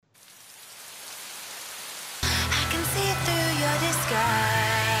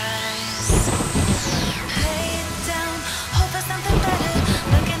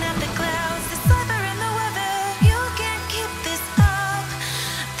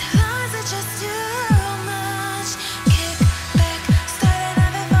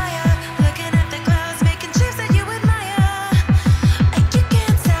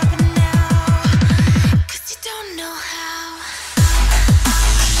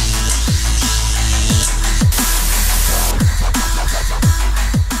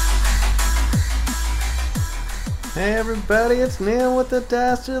Hey everybody, it's Neil with the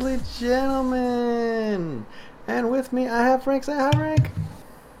Dastardly Gentleman. And with me I have Frank. Say hi, Frank.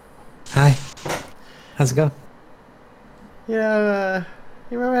 Hi. How's it going? You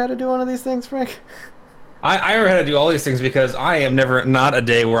remember how to do one of these things, Frank? I remember how to do all these things because I am never not a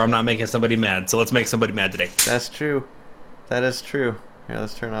day where I'm not making somebody mad. So let's make somebody mad today. That's true. That is true. Here,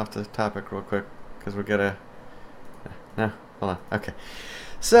 let's turn off the topic real quick because we're gonna. No, hold on. Okay.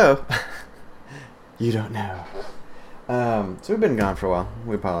 So, you don't know. So we've been gone for a while.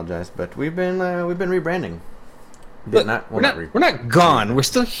 We apologize, but we've been rebranding. Look, we're not gone. We're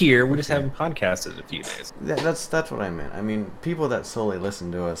still here. We just haven't podcasted in a few days. Yeah, that's what I meant. I mean, people that solely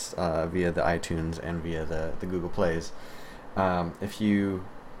listen to us via the iTunes and via the Google Plays, if you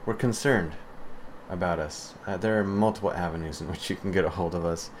were concerned about us, there are multiple avenues in which you can get a hold of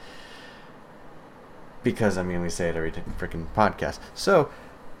us. Because, I mean, we say it every freaking podcast. So,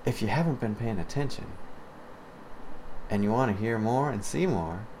 if you haven't been paying attention, and you want to hear more and see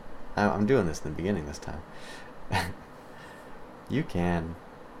more, I'm doing this in the beginning this time. You can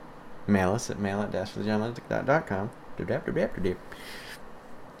mail us at mail@dashforthegentleman.com.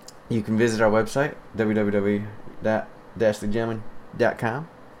 You can visit our website, www.dashforthegentleman.com,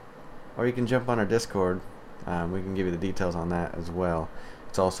 or you can jump on our Discord. We can give you the details on that as well.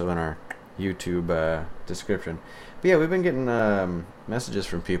 It's also in our YouTube description. But yeah, we've been getting messages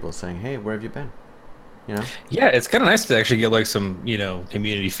from people saying, "Hey, where have you been?" You know? Yeah, it's kind of nice to actually get like some,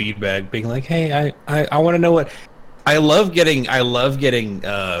 community feedback, being like, "Hey, I want to know what." I love getting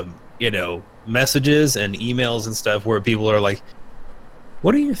messages and emails and stuff where people are like,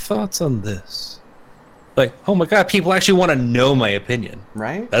 "What are your thoughts on this?" Like, oh my god, people actually want to know my opinion.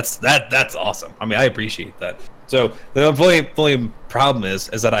 Right? That's awesome. I mean, I appreciate that. So the only problem is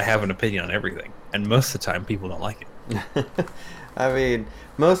that I have an opinion on everything, and most of the time people don't like it. I mean,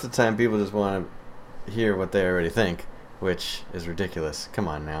 most of the time people just want to hear what they already think, which is ridiculous. Come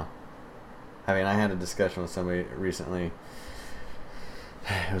on now. I mean, I had a discussion with somebody recently.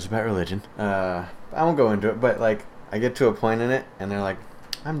 It was about religion. I won't go into it, but like, I get to a point in it, and they're like,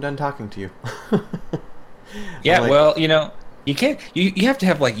 "I'm done talking to you." Yeah, like, well, you can't. You have to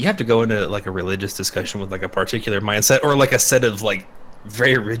have you have to go into like a religious discussion with like a particular mindset or like a set of like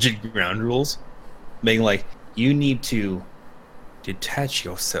very rigid ground rules, being like, you need to detach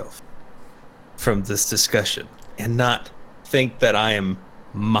yourself from this discussion and not think that I am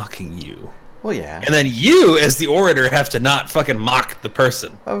mocking you. Well, yeah. And then you, as the orator, have to not fucking mock the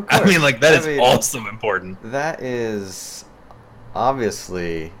person. Of course. I mean, that is also important. That is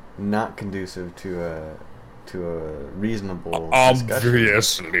obviously not conducive to a reasonable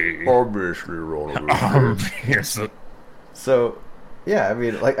discussion. Obviously, So, yeah, I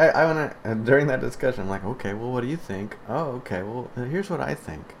mean, like, I wanna, during that discussion, I'm like, okay, well, what do you think? Oh, okay, well, here's what I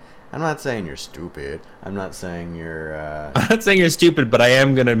think. I'm not saying you're stupid. I'm not saying you're... I'm not saying you're stupid, but I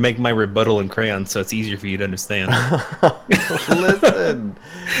am going to make my rebuttal in crayon so it's easier for you to understand. Listen,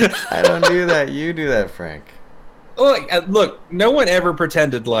 I don't do that. You do that, Frank. Look, no one ever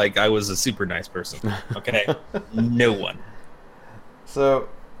pretended like I was a super nice person, okay? No one. So,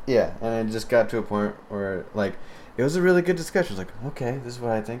 yeah, and it just got to a point where, like, it was a really good discussion. It was like, okay, this is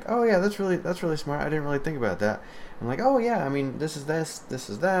what I think. Oh, yeah, that's really smart. I didn't really think about that. I'm like, oh, yeah, I mean, this is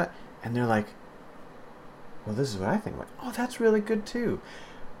that. And they're like, well, this is what I think. I'm like, oh, that's really good, too.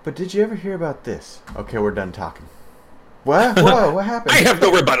 But did you ever hear about this? Okay, we're done talking. What? Whoa, what happened? I have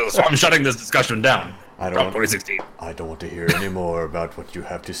no rebuttal, so I'm shutting this discussion down. I From 2016. I don't want to hear any more about what you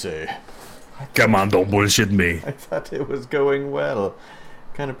have to say. Come on, don't bullshit me. I thought it was going well.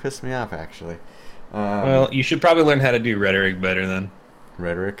 Kind of pissed me off, actually. Well, you should probably learn how to do rhetoric better then.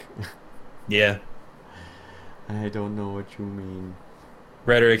 Rhetoric? Yeah. I don't know what you mean.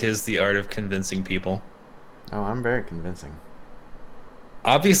 Rhetoric is the art of convincing people. Oh, I'm very convincing.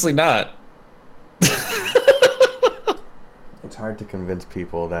 Obviously not. It's hard to convince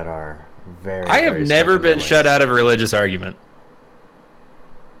people that are very... I have never been shut out of a religious argument.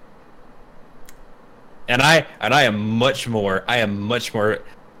 And I am much more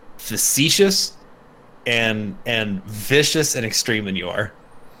facetious and vicious and extreme than you are.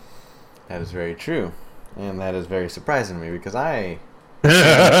 That is very true. And that is very surprising to me because I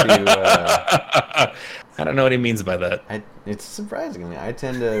tend to, I don't know what he means by that. it's surprising to me. I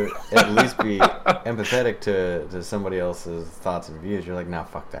tend to at least be empathetic to somebody else's thoughts and views. You're like, nah,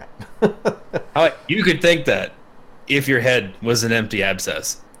 fuck that. You could think that if your head was an empty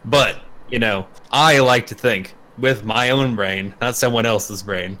abscess. But, I like to think with my own brain, not someone else's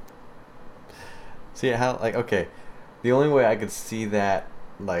brain. See how, okay, the only way I could see that,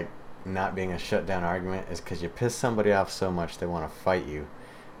 not being a shut down argument is because you piss somebody off so much they want to fight you.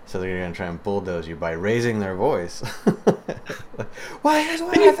 So they're gonna try and bulldoze you by raising their voice. Why is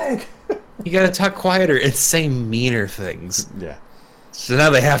what I think? You gotta talk quieter and say meaner things. Yeah. So now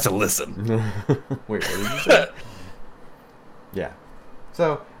they have to listen. Wait, what did you say? Yeah.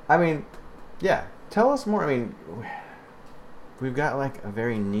 So, I mean, yeah. Tell us more. I mean, we've got like a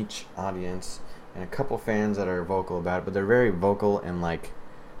very niche audience and a couple fans that are vocal about it, but they're very vocal in like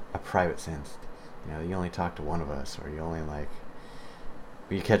a private sense. You know, you only talk to one of us, or you only like,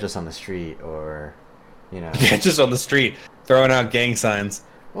 you catch us on the street, or, you know. Yeah, just on the street throwing out gang signs.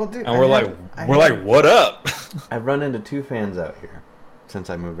 Well, dude, and we're like, what up? I've run into two fans out here since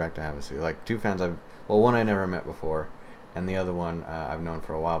I moved back to Havasu. Like two fans one I never met before, and the other one I've known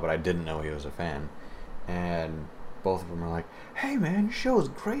for a while, but I didn't know he was a fan. And both of them are like, "Hey man, your show is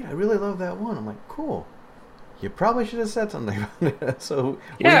great. I really love that one." I'm like, "Cool. You probably should have said something about it." So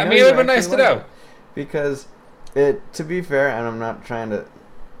yeah, I mean, it would be nice to know. Because to be fair, and I'm not trying to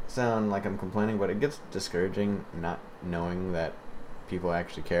sound like I'm complaining, but it gets discouraging not knowing that people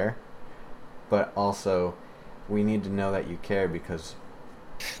actually care. But also, we need to know that you care because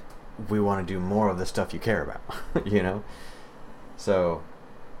we want to do more of the stuff you care about, you know? So,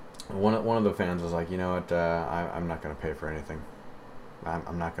 one of the fans was like, "You know what, I'm not going to pay for anything.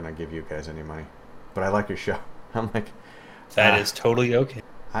 I'm not going to give you guys any money. But I like your show." I'm like... That is totally okay.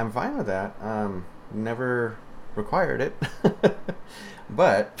 I'm fine with that. Never required it.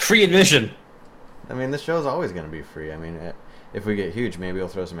 But... Free admission! I mean, this show's always going to be free. I mean, if we get huge, maybe we'll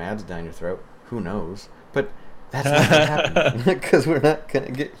throw some ads down your throat. Who knows? But that's not going to happen. Because we're not going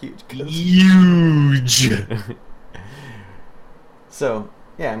to get huge. Huge! So,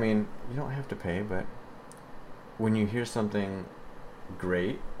 yeah, I mean, you don't have to pay, but when you hear something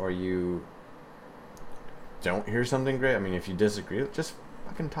great, or you don't hear something great, I mean, if you disagree, just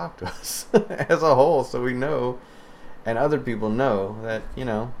fucking talk to us as a whole so we know, and other people know that, you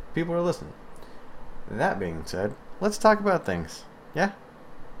know, people are listening. That being said, let's talk about things. Yeah?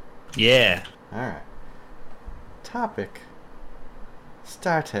 Yeah. Alright. Topic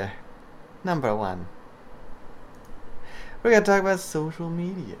starter number 1. We're going to talk about social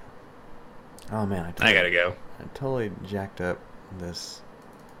media. Oh man, I gotta go. I totally jacked up this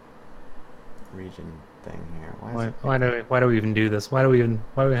region thing here. Why do we even do this? Why do we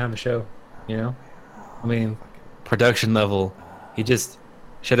have a show? You know? I mean, production level.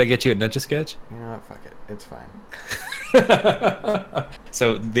 Should I get you an Etch-a-Sketch? You know what? Fuck it. It's fine.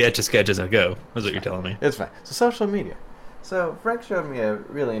 So the Etch-a-Sketch is a go, is what you're telling me. It's fine. So social media. So Frank showed me a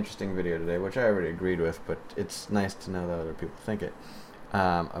really interesting video today, which I already agreed with, but it's nice to know that other people think it,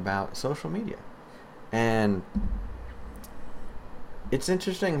 about social media. And it's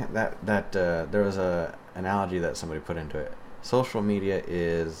interesting that there was a analogy that somebody put into it. Social media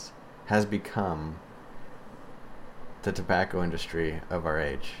has become the tobacco industry of our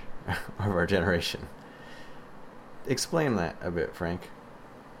age, of our generation. Explain that a bit, Frank.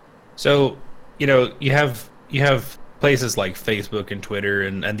 So, you know, you have places like Facebook and Twitter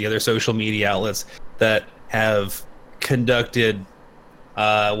and the other social media outlets that have conducted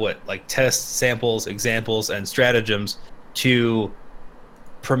tests, samples, examples, and stratagems to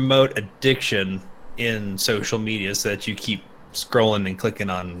promote addiction in social media so that you keep scrolling and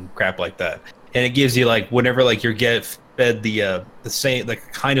clicking on crap like that. And it gives you like whenever like you get fed the same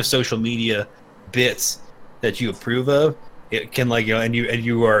kind of social media bits that you approve of, it can like, you know, and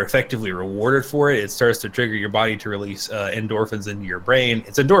you are effectively rewarded for it. It starts to trigger your body to release endorphins into your brain.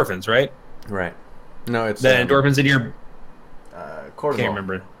 It's endorphins, right? Right. No, it's the endorphins in your cortisol. Can't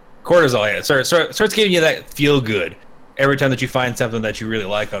remember. Cortisol. Yeah, starts giving you that feel good every time that you find something that you really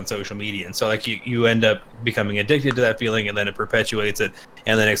like on social media, and so like you end up becoming addicted to that feeling, and then it perpetuates it.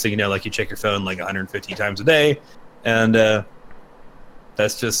 And the next thing you know, like you check your phone like 150 times a day, and that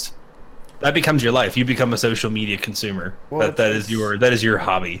becomes your life. You become a social media consumer. Well, that is your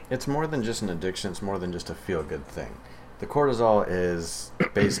hobby. It's more than just an addiction. It's more than just a feel-good thing. The cortisol is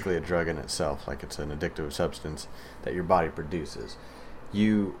basically a drug in itself. Like, it's an addictive substance that your body produces.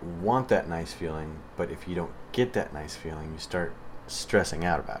 You want that nice feeling, but if you don't get that nice feeling, you start stressing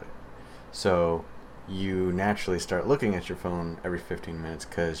out about it. So you naturally start looking at your phone every 15 minutes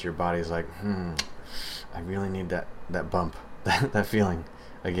because your body's like, I really need that bump, that feeling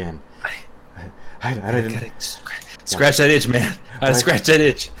again. I didn't scratch that itch, man. I scratch that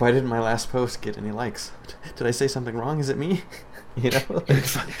itch. Why didn't my last post get any likes? Did I say something wrong? Is it me? You know?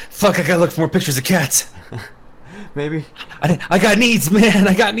 Fuck, I gotta look for more pictures of cats. Maybe. I got needs, man.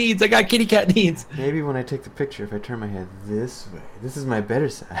 I got needs. I got kitty cat needs. Maybe when I take the picture, if I turn my head this way, this is my better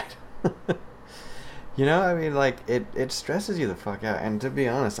side. You know, I mean, like, it stresses you the fuck out. And to be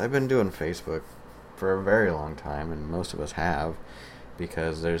honest, I've been doing Facebook for a very long time, and most of us have,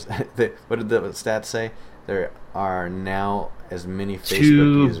 because there's what did the stats say? There are now as many Facebook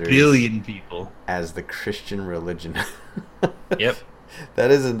 2 users billion people as the Christian religion. Yep.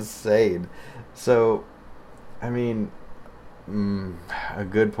 That is insane. So, I mean, a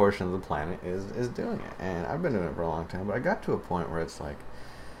good portion of the planet is doing it, and I've been doing it for a long time. But I got to a point where it's like,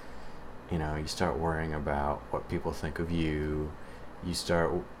 you know, you start worrying about what people think of you. You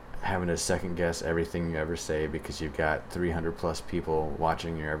start having to second guess everything you ever say because you've got 300 plus people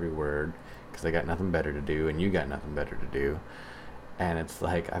watching your every word because they got nothing better to do and you got nothing better to do. And it's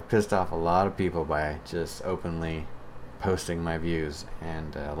like I've pissed off a lot of people by just openly posting my views,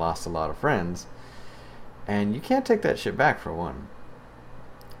 and lost a lot of friends. And you can't take that shit back, for one.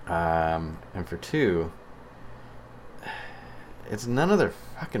 And for two, it's none of their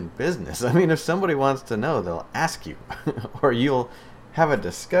fucking business. I mean, if somebody wants to know, they'll ask you, or you'll have a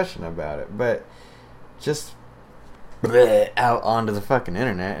discussion about it. But just out onto the fucking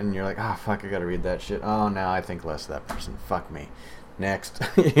internet, and you're like, oh fuck, I gotta read that shit. Oh, now I think less of that person. Fuck me. Next.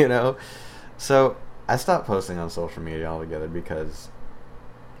 You know? So I stopped posting on social media altogether because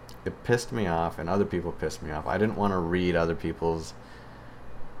it pissed me off, and other people pissed me off. I didn't want to read other people's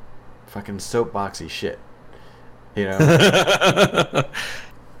fucking soapboxy shit. You know?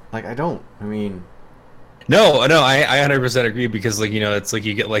 Like, I don't. I mean... No, I 100% agree, because, like, you know, it's like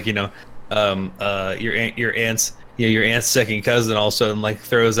you get, like, you know, your aunt's second cousin all of a sudden, like,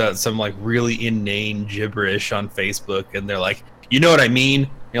 throws out some, like, really inane gibberish on Facebook, and they're like, you know what I mean?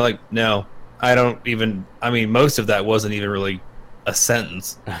 And you're like, no, I don't even... I mean, most of that wasn't even really a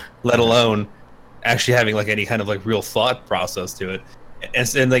sentence, let alone actually having, like, any kind of, like, real thought process to it.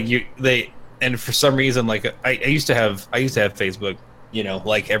 And like, and for some reason, like, I used to have Facebook, you know,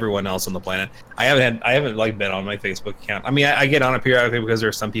 like everyone else on the planet. I haven't like been on my Facebook account. I mean, I get on it periodically because there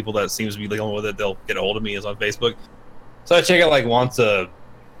are some people that seems to be dealing with it. They'll get a hold of me is on Facebook. So I check it like once a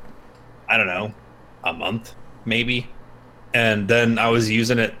month, maybe. And then I was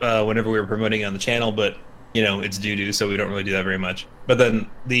using it whenever we were promoting on the channel, but you know, it's doo-doo, so we don't really do that very much. But then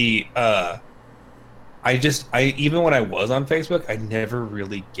even when I was on Facebook, I never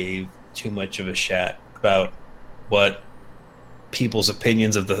really gave too much of a shit about what people's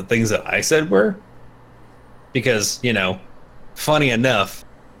opinions of the things that I said were, because, you know, funny enough,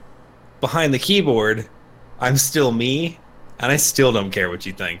 behind the keyboard, I'm still me, and I still don't care what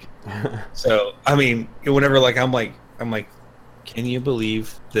you think. So, I mean, whenever, like, I'm like, can you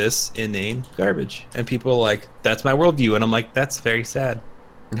believe this inane garbage? And people are like, that's my worldview, and I'm like, that's very sad.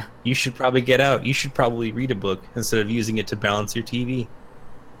 You should probably get out. You should probably read a book instead of using it to balance your TV.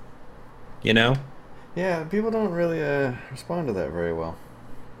 You know? Yeah, people don't really respond to that very well.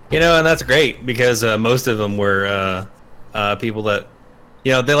 You know, and that's great, because most of them were people that,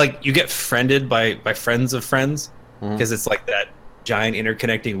 you know, they like, you get friended by friends of friends, because it's like that giant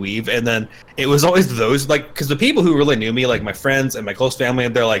interconnecting weave. And then it was always those, like, because the people who really knew me, like my friends and my close family,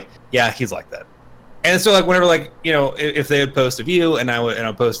 they're like, yeah, he's like that. And so, like, whenever, like, you know, if they would post a view and I would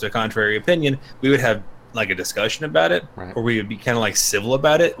post a contrary opinion, we would have like a discussion about it, right, or we would be kind of like civil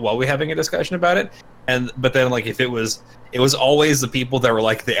about it while we're having a discussion about it. But then, like, if it was always the people that were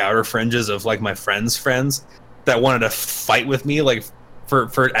like the outer fringes of like my friends' friends that wanted to fight with me, like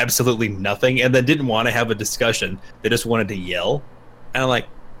for absolutely nothing, and then didn't want to have a discussion. They just wanted to yell, and I'm like,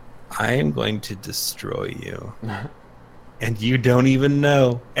 I am going to destroy you. And you don't even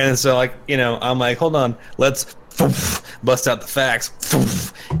know. And so, like, you know, I'm like, hold on, let's bust out the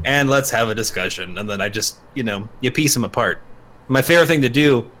facts and let's have a discussion. And then I just, you know, you piece them apart. My favorite thing to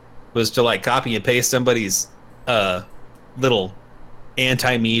do was to, like, copy and paste somebody's little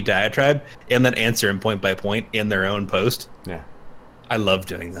anti-me diatribe and then answer them point by point in their own post. Yeah. I love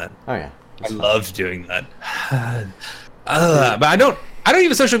doing that. Oh, yeah. I love doing that. But I don't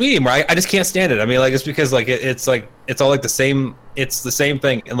even social media anymore. I just can't stand it. I mean, like, it's because, like, it's like, it's all like the same. It's the same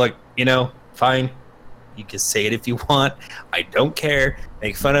thing. And, like, you know, fine, you can say it if you want. I don't care.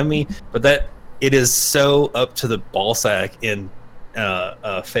 Make fun of me. But that it is so up to the ballsack in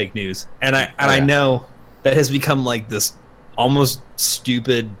fake news. And I know that has become like this almost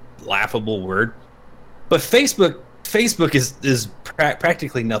stupid, laughable word. But Facebook is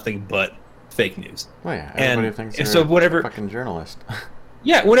practically nothing but fake news. Oh yeah, everybody thinks they're so whatever a fucking journalist.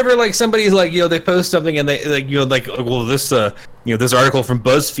 Yeah, whenever, like, somebody's like, you know, they post something and they, like, you know, like, well, this you know, this article from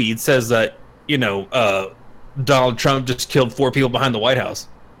BuzzFeed says that, you know, Donald Trump just killed 4 people behind the White House.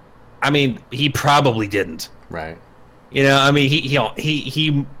 I mean, he probably didn't. Right. You know, I mean,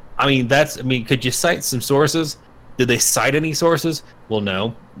 he I mean, that's, I mean, could you cite some sources? Did they cite any sources? Well,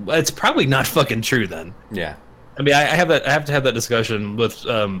 no. It's probably not fucking true then. Yeah. I mean, I have to have that discussion with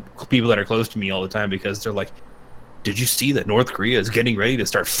people that are close to me all the time, because they're like, did you see that North Korea is getting ready to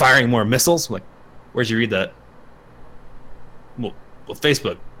start firing more missiles? I'm like, where'd you read that? Well,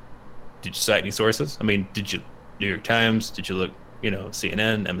 Facebook. Did you cite any sources? I mean, did you New York Times? Did you look,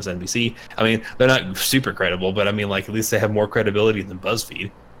 CNN, MSNBC? I mean, they're not super credible, but I mean, like, at least they have more credibility than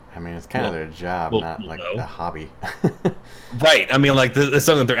BuzzFeed. I mean, it's kind of their job, not like a hobby. Right. I mean, like, it's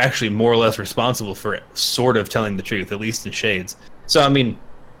something they're actually more or less responsible for, sort of telling the truth, at least in shades. So, I mean,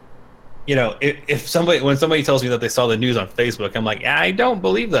 when somebody tells me that they saw the news on Facebook, I'm like, I don't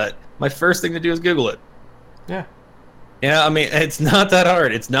believe that. My first thing to do is Google it. Yeah. I mean, it's not that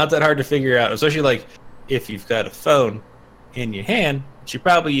hard. It's not that hard to figure out, especially like if you've got a phone in your hand that you're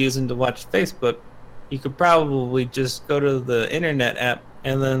probably using to watch Facebook. You could probably just go to the internet app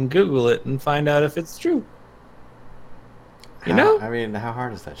and then Google it and find out if it's true. I mean, how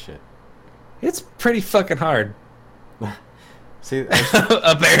hard is that shit? It's pretty fucking hard. See,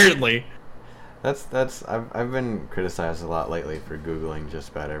 apparently. I've been criticized a lot lately for Googling just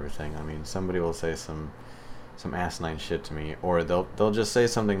about everything. I mean, somebody will say some asinine shit to me, or they'll just say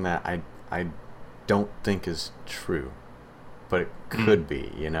something that I don't think is true, but it could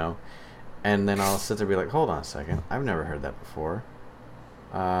be, And then I'll sit there and be like, hold on a second, I've never heard that before.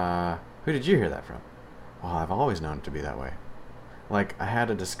 Who did you hear that from? Well, I've always known it to be that way. Like, I had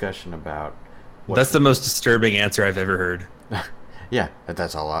a discussion about... That's the most disturbing answer I've ever heard. Yeah,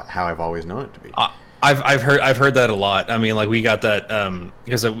 that's how I've always known it to be. I've heard that a lot. I mean, like, we got that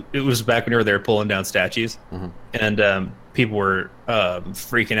because it was back when they were pulling down statues, and people were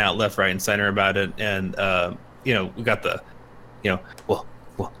freaking out left, right, and center about it. And we got the,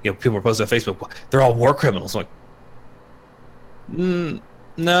 people were posting on Facebook. Well, they're all war criminals. I'm like,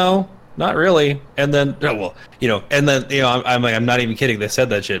 no, not really. And then, I'm not even kidding. They said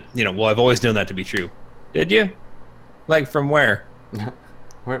that shit. Well, I've always known that to be true. Did you? Like, from where?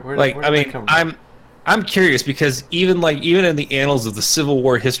 I'm curious, because even in the annals of the Civil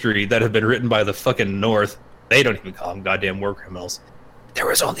War history that have been written by the fucking North, they don't even call them goddamn war criminals. There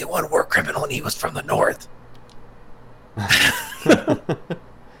was only one war criminal, and he was from the North. I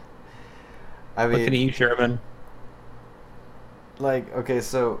mean, looking at you, Sherman. Like, okay,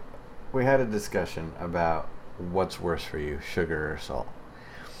 so we had a discussion about what's worse for you, sugar or salt.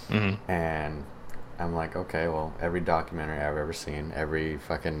 And I'm like, okay, well, every documentary I've ever seen, every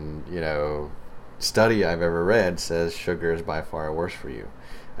fucking, study I've ever read says sugar is by far worse for you.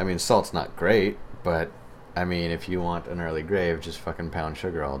 I mean, salt's not great, but, I mean, if you want an early grave, just fucking pound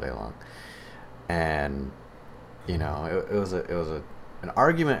sugar all day long. And, it was an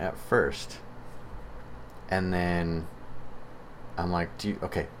argument at first. And then I'm like,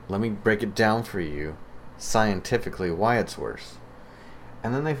 okay, let me break it down for you scientifically why it's worse.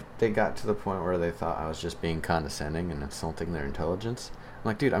 And then they got to the point where they thought I was just being condescending and insulting their intelligence. I'm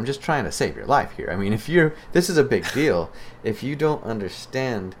like, dude, I'm just trying to save your life here. I mean, this is a big deal. If you don't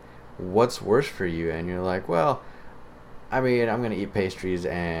understand what's worse for you and you're like, well, I mean, I'm going to eat pastries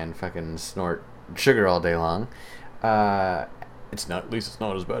and fucking snort sugar all day long. At least it's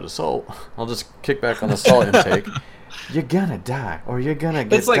not as bad as salt. I'll just kick back on the salt intake. You're going to die, or you're going to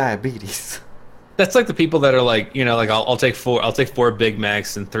get diabetes. That's like the people that are like, I'll take four Big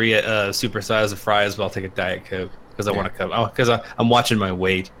Macs and 3 supersize of fries, but I'll take a Diet Coke because I want to come. Because I'm watching my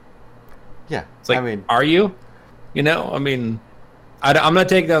weight. Yeah, it's like, I mean, are you? I mean, I'm not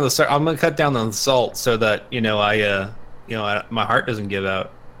taking down the. I'm gonna cut down on the salt so that my heart doesn't give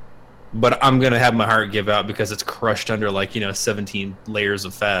out. But I'm gonna have my heart give out because it's crushed under 17 layers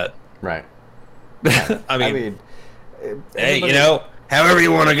of fat. Right. I mean, hey, however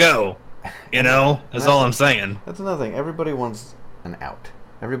you want to go. That's all I'm saying. That's another thing. Everybody wants an out.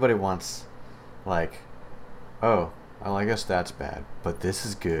 Everybody wants, like, oh, well, I guess that's bad, but this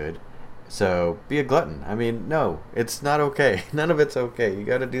is good. So be a glutton. I mean, no, it's not okay. None of it's okay. You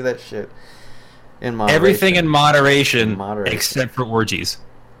got to do that shit in moderation. Everything in moderation, except for orgies.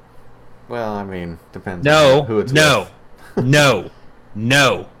 Well, I mean, depends on who it's with.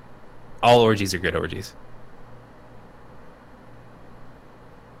 No. All orgies are good orgies.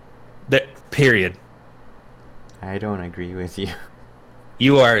 Period. I don't agree with you.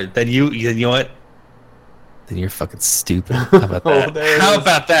 You are. Then you know what? Then you're fucking stupid. How about that? How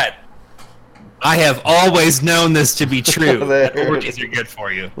about that? I have always known this to be true. Orgies are good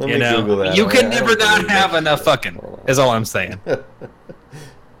for you. Let me Google that. You can never not have enough fucking. Is all I'm saying.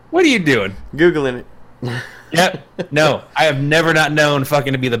 What are you doing? Googling it. Yep. No, I have never not known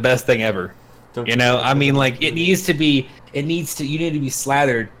fucking to be the best thing ever. I mean, like, you need to be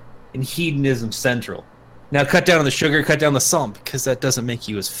slathered in hedonism central. Now cut down on the sugar, cut down the salt, because that doesn't make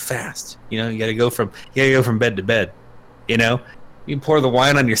you as fast. You gotta go from bed to bed. You pour the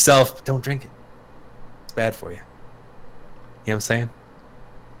wine on yourself, but don't drink it. It's bad for you. what I'm saying?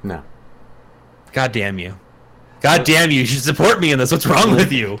 No. God damn you. God damn you. You should support me in this. What's wrong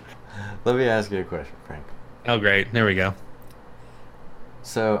with you? Let me ask you a question, Frank. Oh, great. There we go.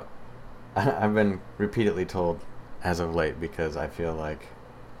 So, I've been repeatedly told as of late, because I feel like,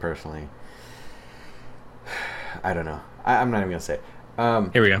 personally, I don't know. I'm not even going to say it.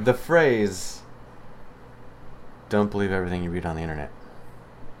 Here we go. The phrase, don't believe everything you read on the internet.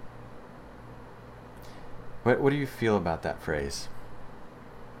 What do you feel about that phrase?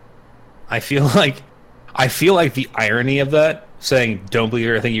 I feel like the irony of that, saying don't believe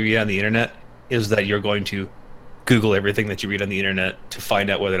everything you read on the internet, is that you're going to Google everything that you read on the internet to find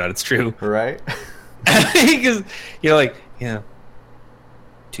out whether or not it's true. Right? Because you're like, yeah,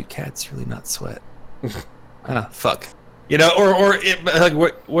 do cats really not sweat? Fuck. You know, or like,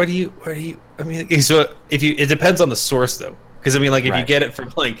 where do you? I mean, so it depends on the source though, because I mean, like, if you get it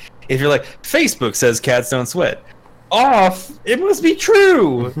from like, if you're like, Facebook says cats don't sweat, off, it must be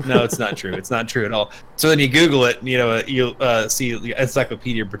true. No, it's not true. It's not true at all. So then you Google it, and, you know, you'll see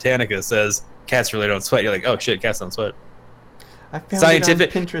Encyclopedia Britannica says cats really don't sweat. You're like, oh shit, cats don't sweat. I found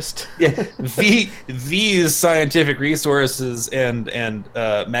Scientific it on Pinterest. Yeah, these scientific resources and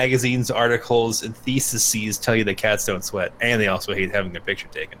magazines, articles, and theses tell you that cats don't sweat, and they also hate having their picture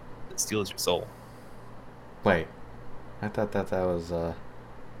taken. It steals your soul. Wait, I thought that was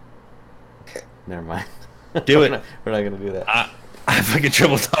never mind. Do it. We're not gonna do that. I fucking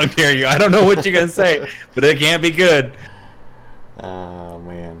triple tongue hear you. I don't know what you're gonna say, but it can't be good. Oh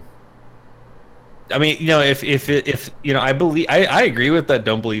man. I mean, you know, if you know, I agree with that.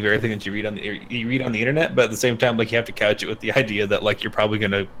 Don't believe everything that you read on the internet, but at the same time, like, you have to couch it with the idea that, like, you're probably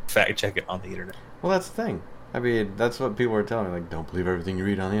gonna fact check it on the internet. Well, that's the thing. I mean, that's what people are telling me. Like, don't believe everything you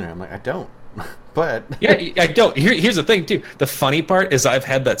read on the internet. I'm like, I don't. But yeah, I don't. Here's the thing too. The funny part is I've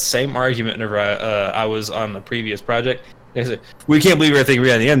had that same argument whenever I was on the previous project. They say, we can't believe everything we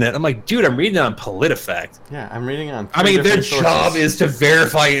read on the internet. I'm like, dude, I'm reading it on PolitiFact. Yeah, I'm reading on. I mean, their job is to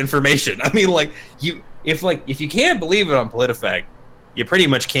verify information. I mean, like, if you can't believe it on PolitiFact, you pretty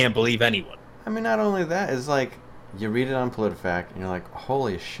much can't believe anyone. I mean, not only that, it's like you read it on PolitiFact and you're like,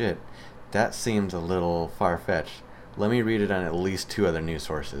 holy shit, that seems a little far-fetched. Let me read it on at least 2 other news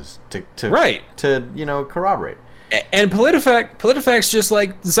sources to you know, corroborate. And PolitiFact's just like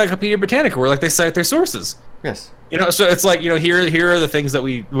Encyclopedia Britannica, where, like, they cite their sources. Yes. You know, so it's like, you know, here are the things that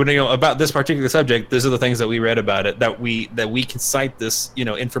we, you know, about this particular subject. These are the things that we read about it that we can cite this, you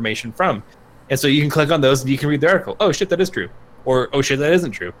know, information from, and so you can click on those and you can read the article. Oh shit, that is true, or oh shit, that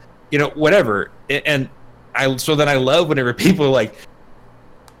isn't true. You know, whatever. And I love whenever people are like,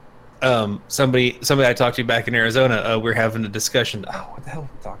 somebody I talked to back in Arizona, we're having a discussion. Oh, what the hell are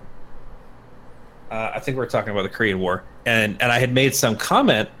we talking? I think we're talking about the Korean War, and I had made some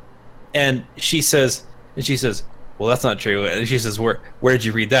comment, and she says, well, that's not true. And she says, where did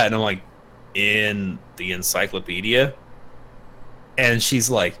you read that? And I'm like, in the encyclopedia. And she's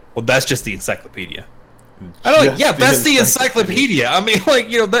like, well, that's just the encyclopedia. I'm like, yeah, that's the encyclopedia. I mean, like,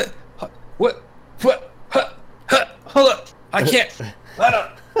 you know, that, what, hold up, I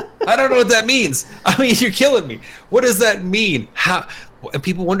don't know what that means. I mean, you're killing me. What does that mean? How? And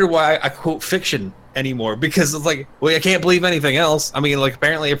people wonder why I quote fiction anymore, because it's like, well, I can't believe anything else. I mean, like,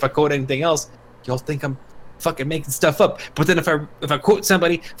 apparently if I quote anything else, y'all think I'm fucking making stuff up. But then if I quote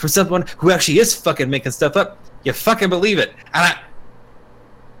somebody from someone who actually is fucking making stuff up, you fucking believe it. And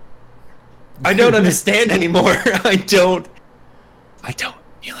I don't understand anymore. I don't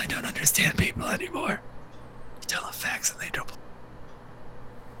understand people anymore. You tell them facts and they don't believe.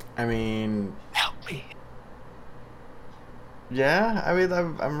 I mean, Help me. Yeah, I mean,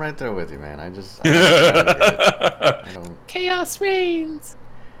 I'm right there with you, man. I don't Chaos reigns.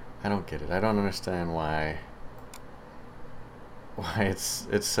 I don't get it. I don't understand why it's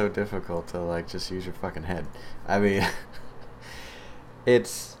so difficult to, like, just use your fucking head. I mean,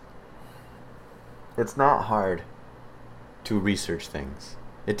 it's not hard to research things.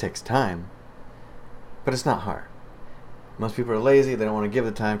 It takes time, but it's not hard. Most people are lazy. They don't want to give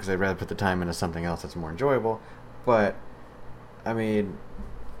the time because they'd rather put the time into something else that's more enjoyable. But, I mean,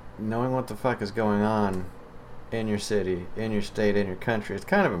 knowing what the fuck is going on in your city, in your state, in your country, it's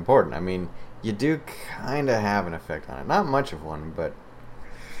kind of important. I mean, you do kind of have an effect on it. Not much of one, but,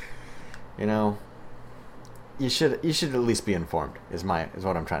 you know, you should at least be informed, is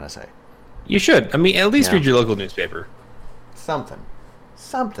what I'm trying to say. You should. I mean, at least read your local newspaper. Something.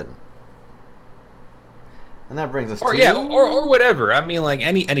 And that brings us to... or whatever. I mean, like,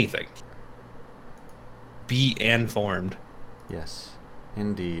 anything. Be informed. Yes,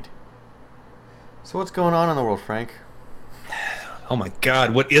 indeed. So what's going on in the world, Frank? Oh my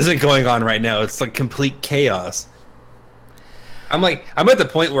god, what isn't going on right now? It's like complete chaos. I'm at the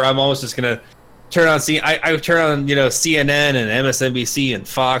point where I'm almost just gonna turn on I turn on CNN and MSNBC and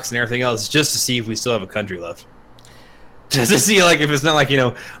Fox and everything else just to see if we still have a country left. Just to see like if it's not like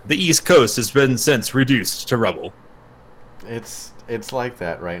the East Coast has been since reduced to rubble. It's like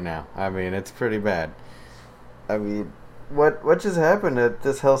that right now. I mean, it's pretty bad. I mean, what just happened at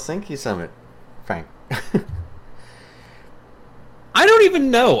this Helsinki summit, Frank? I don't even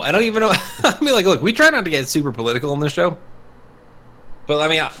know. I mean, like, look, we try not to get super political on this show, but I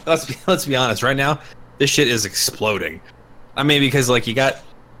mean, let's be honest. Right now, this shit is exploding. I mean, because like you got,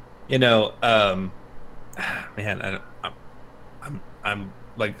 man,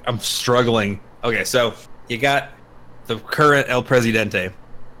 I'm struggling. Okay, so you got the current El Presidente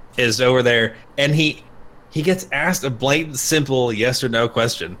is over there, and he gets asked a blatant, simple yes or no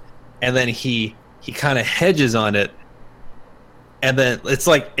question, and then he kind of hedges on it. And then it's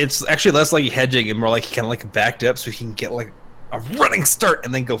actually less like hedging and more like he kind of like backed up so he can get like a running start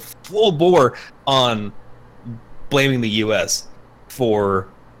and then go full bore on blaming the U.S. for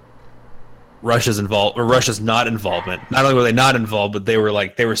Russia's not involvement. Not only were they not involved, but they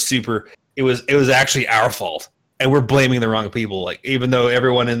were super. It was actually our fault, and we're blaming the wrong people. Like even though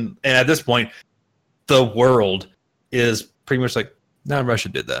everyone and at this point, the world is pretty much like, no, Russia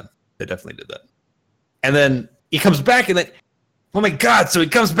did that. They definitely did that. And then he comes back and then. Oh my God! So he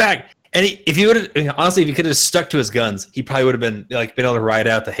comes back, and if he could have stuck to his guns, he probably would have been able to ride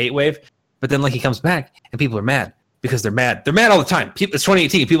out the hate wave. But then he comes back, and people are mad because they're mad. They're mad all the time. It's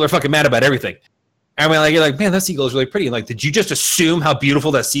 2018. People are fucking mad about everything. I mean, you're like, man, that seagull is really pretty. Like, did you just assume how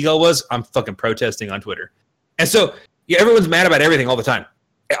beautiful that seagull was? I'm fucking protesting on Twitter, and so everyone's mad about everything all the time.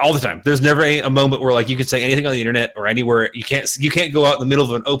 All the time. There's never a moment where you can say anything on the internet or anywhere. You can't go out in the middle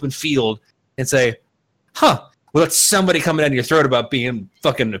of an open field and say, huh. Well, that's somebody coming down your throat about being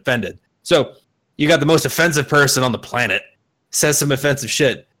fucking offended. So you got the most offensive person on the planet, says some offensive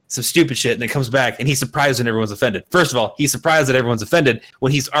shit, some stupid shit, and then comes back and he's surprised when everyone's offended. First of all, he's surprised that everyone's offended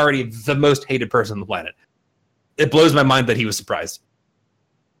when he's already the most hated person on the planet. It blows my mind that he was surprised.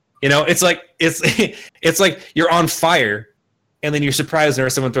 It's like it's like you're on fire and then you're surprised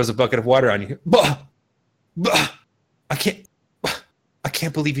whenever someone throws a bucket of water on you. Bah! Bah! I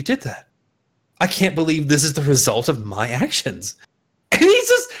can't believe you did that. I can't believe this is the result of my actions. And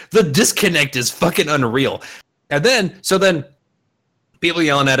the disconnect is fucking unreal. And then people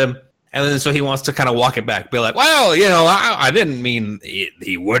yelling at him, and then so he wants to kind of walk it back, be like, well, I didn't mean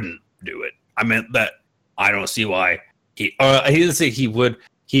he wouldn't do it. I meant that I don't see why he didn't say he would.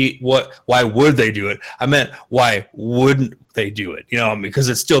 Why would they do it? I meant, why wouldn't they do it? Because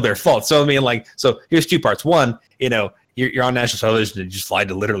it's still their fault. So I mean, so here's two parts. One, you're on national television and you just lied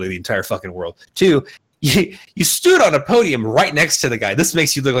to literally the entire fucking world. Two, you stood on a podium right next to the guy. This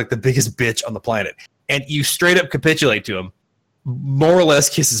makes you look like the biggest bitch on the planet. And you straight up capitulate to him, more or less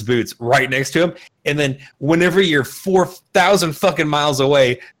kiss his boots right next to him. And then whenever you're 4,000 fucking miles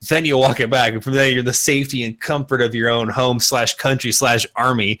away, then you walk it back. And from there, you're the safety and comfort of your own home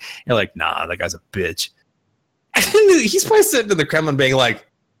 /country/army. You're like, nah, that guy's a bitch. And he's probably sitting in the Kremlin being like,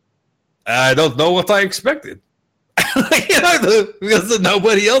 I don't know what I expected. Because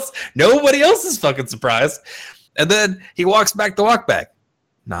nobody else is fucking surprised. And then he walks back the walk back.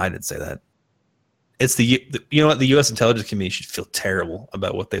 No, I didn't say that. It's the U.S. intelligence community should feel terrible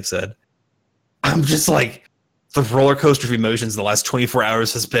about what they've said. I'm just like, the roller coaster of emotions the last 24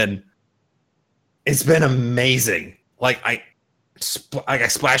 hours it's been amazing. Like I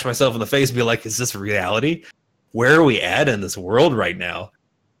splashed myself in the face and be like, is this reality? Where are we at in this world right now?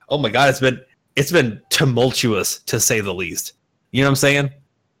 Oh my God, it's been tumultuous to say the least. You know what I'm saying?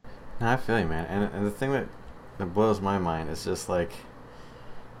 No, I feel you, man. And the thing that blows my mind is just like,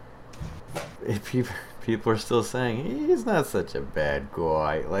 if people are still saying he's not such a bad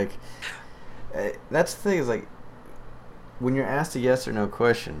guy. Like, that's the thing, is like, when you're asked a yes or no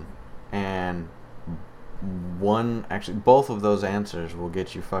question, and both of those answers will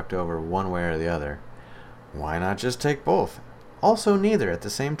get you fucked over one way or the other, why not just take both? Also neither at the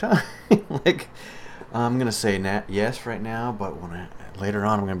same time. Like, I'm gonna say yes right now, but later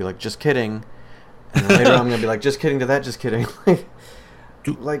on I'm gonna be like, just kidding, and then later on I'm gonna be like, just kidding to that, just kidding.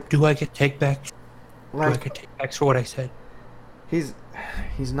 Do I get take back? Do I get take backs for what I said? He's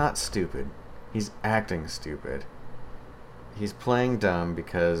not stupid. He's acting stupid. He's playing dumb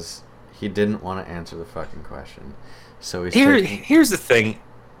because he didn't want to answer the fucking question. So here's the thing.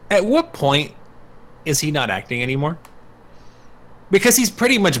 At what point is he not acting anymore? Because he's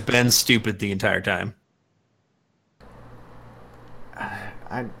pretty much been stupid the entire time.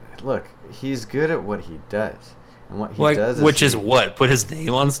 Look, he's good at what he does. And what he does is what? Put his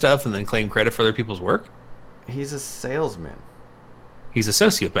name on stuff and then claim credit for other people's work? He's a salesman. He's a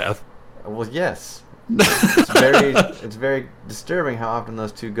sociopath. Well, yes. It's very disturbing how often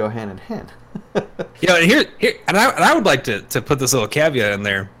those two go hand in hand. And I would like to put this little caveat in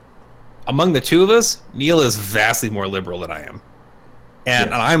there. Among the two of us, Neil is vastly more liberal than I am,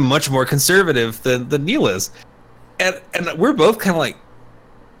 and I'm much more conservative than Neil is, and we're both kind of like,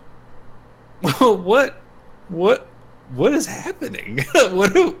 what is happening?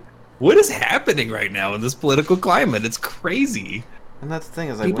 What is happening right now in this political climate? It's crazy. And that's the thing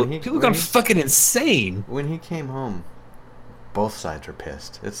is like people gone fucking insane. When he came home, both sides were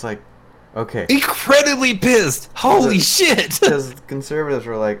pissed. It's like, okay, incredibly pissed. Holy shit! Because conservatives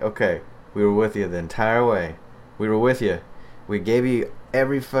were like, okay, we were with you the entire way. We were with you. We gave you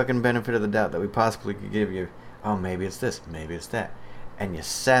every fucking benefit of the doubt that we possibly could give you. Oh, maybe it's this, maybe it's that, and you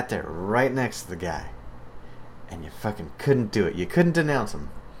sat there right next to the guy, and you fucking couldn't do it. You couldn't denounce him.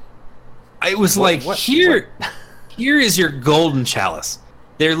 It was here is your golden chalice.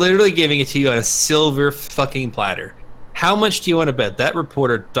 They're literally giving it to you on a silver fucking platter. How much do you want to bet that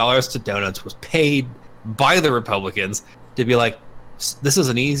reporter, dollars to donuts, was paid by the Republicans to be like, this is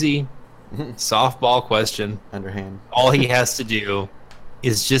an easy softball question. Underhand. All he has to do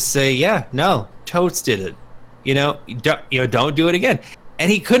is just say, yeah, no, totes did it. Don't do it again.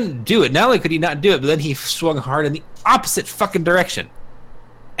 And he couldn't do it. Not only could he not do it, but then he swung hard in the opposite fucking direction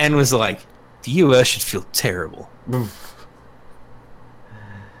and was like, the U.S. should feel terrible.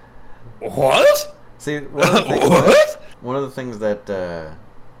 What? See, one of the things that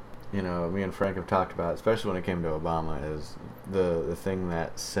me and Frank have talked about, especially when it came to Obama, is the thing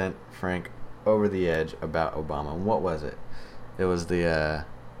that sent Frank over the edge about Obama. And what was it? It was the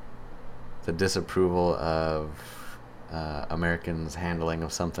disapproval of Americans' handling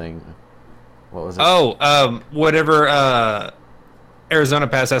of something. What was it? Oh, whatever. Arizona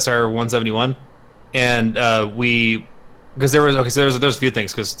passed SR 171, and there's a few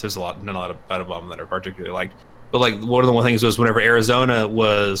things, because there's not a lot about Obama that are particularly liked, but like one of the things was whenever Arizona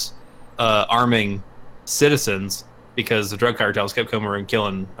was arming citizens because the drug cartels kept coming and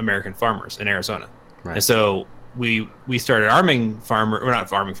killing American farmers in Arizona, right. And so we started arming not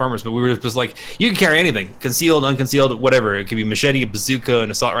farming farmers, but we were just like, you can carry anything, concealed, unconcealed, whatever. It could be machete, a bazooka,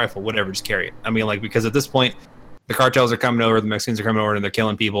 an assault rifle, whatever. Just carry it. I mean, like, because at this point, the cartels are coming over, the Mexicans are coming over, and they're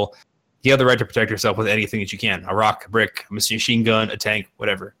killing people. You have the right to protect yourself with anything that you can. A rock, a brick, a machine gun, a tank,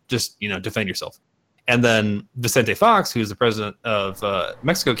 whatever. Just, defend yourself. And then Vicente Fox, who's the president of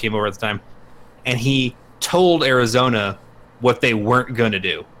Mexico, came over at the time, and he told Arizona what they weren't going to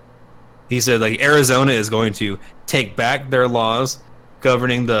do. He said, like, Arizona is going to take back their laws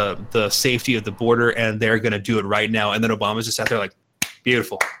governing the safety of the border, and they're going to do it right now. And then Obama's just sat there like,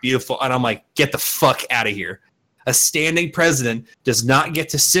 beautiful, beautiful. And I'm like, get the fuck out of here. A standing president does not get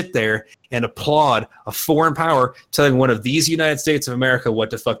to sit there and applaud a foreign power telling one of these United States of America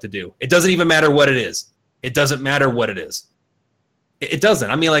what the fuck to do. It doesn't even matter what it is. It doesn't matter what it is. It doesn't.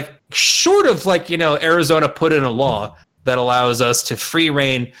 I mean, like, short of, like, Arizona put in a law that allows us to free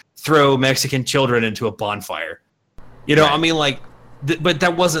reign throw Mexican children into a bonfire. Right. I mean, like, but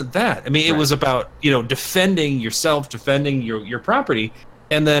that wasn't that. I mean, it was about, defending yourself, defending your property.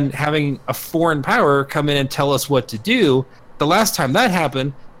 And then having a foreign power come in and tell us what to do. The last time that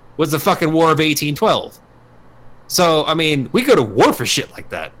happened was the fucking War of 1812. So, I mean, we go to war for shit like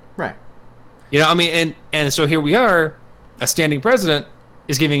that. Right. I mean, and so here we are, a standing president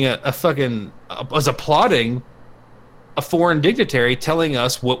is giving is applauding a foreign dignitary telling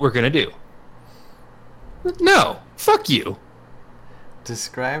us what we're going to do. No, fuck you.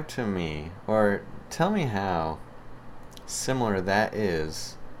 Describe to me, or tell me how similar that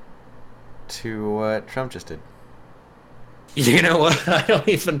is to what Trump just did. You know what?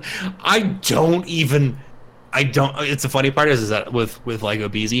 It's the funny part is that with like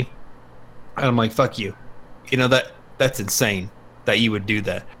Obeezy, I'm like, fuck you. That's insane that you would do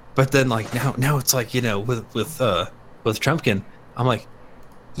that. But then, like, now it's like, with Trumpkin, I'm like,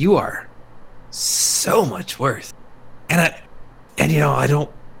 you are so much worse. And I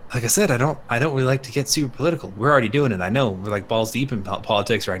don't, like I said, I don't really like to get super political. We're already doing it. I know we're like balls deep in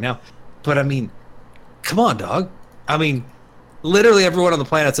politics right now, but I mean, come on, dog. I mean, literally everyone on the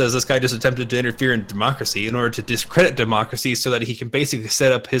planet says this guy just attempted to interfere in democracy in order to discredit democracy so that he can basically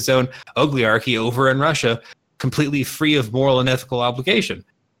set up his own oligarchy over in Russia, completely free of moral and ethical obligation.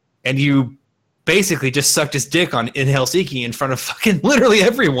 And you basically just sucked his dick in Helsinki in front of fucking literally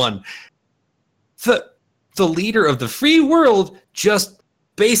everyone. The leader of the free world just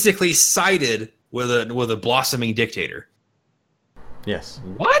basically sided with a blossoming dictator. Yes.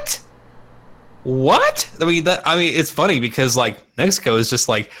 What? I mean, it's funny because, like, Mexico is just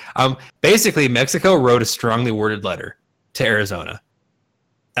like, basically Mexico wrote a strongly worded letter to Arizona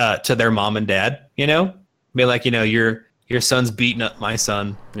to their mom and dad, you know, be like, you know, your son's beating up my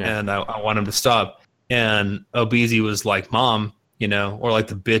son, and I want him to stop. And Obeezy was like, mom, you know, or like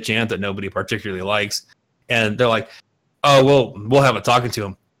the bitch aunt that nobody particularly likes, and they're like, oh well, we'll have a talking to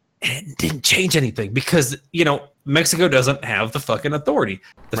him, and it didn't change anything because, you know, Mexico doesn't have the fucking authority.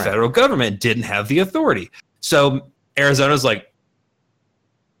 The federal government didn't have the authority, so Arizona's like,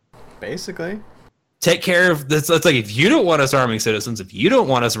 basically, take care of this. It's like, if you don't want us arming citizens, if you don't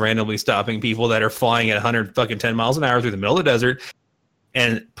want us randomly stopping people that are flying at 110 miles an hour through the middle of the desert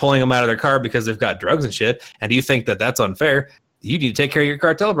and pulling them out of their car because they've got drugs and shit, and you think that that's unfair, you need to take care of your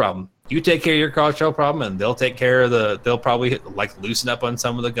cartel problem. You take care of your cartel problem, and they'll take care of they'll probably like loosen up on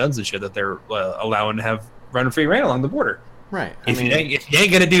some of the guns and shit that they're allowing to have run free reign along the border. Right. If you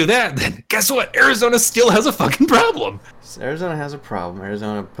ain't gonna do that, then guess what? Arizona still has a fucking problem. Arizona has a problem.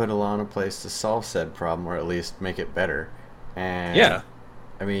 Arizona put a law in place to solve said problem, or at least make it better. And yeah,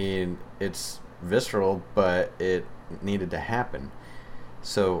 I mean, it's visceral, but it needed to happen.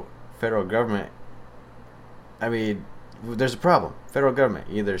 So, federal government, I mean, there's a problem. Federal government,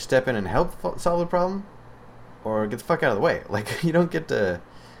 either step in and help solve the problem, or get the fuck out of the way. Like, you don't get to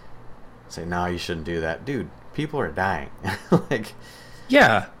say, no, you shouldn't do that. Dude, people are dying. Like,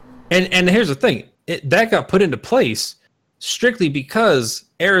 yeah. And here's the thing. That got put into place strictly because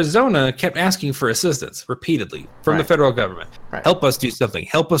Arizona kept asking for assistance repeatedly from the federal government. Right. Help us do something.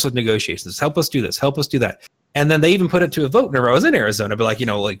 Help us with negotiations. Help us do this. Help us do that. And then they even put it to a vote whenever I was in Arizona. But like, you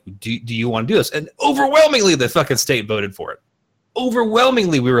know, like, do you want to do this? And overwhelmingly, the fucking state voted for it.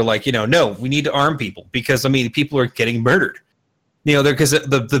 Overwhelmingly, we were like, you know, no, we need to arm people because, I mean, people are getting murdered. You know, because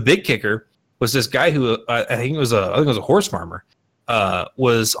the big kicker was this guy who I think it was a horse farmer,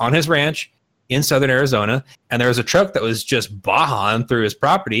 was on his ranch in southern Arizona, and there was a truck that was just bahaing through his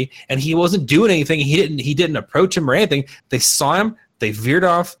property, and he wasn't doing anything. He didn't approach him or anything. They saw him, they veered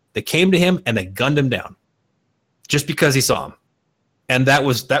off, they came to him, and they gunned him down just because he saw him. And that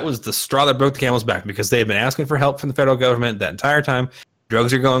was the straw that broke the camel's back, because they had been asking for help from the federal government that entire time.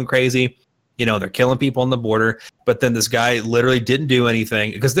 Drugs are going crazy. You know, they're killing people on the border. But then this guy literally didn't do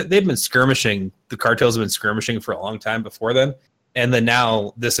anything because they've been skirmishing. The cartels have been skirmishing for a long time before then. And then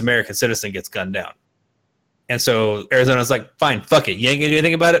now this American citizen gets gunned down. And so Arizona's like, fine, fuck it. You ain't gonna do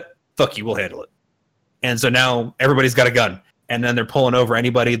anything about it? Fuck you, we'll handle it. And so now everybody's got a gun. And then they're pulling over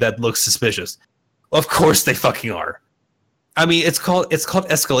anybody that looks suspicious. Of course they fucking are. I mean, it's called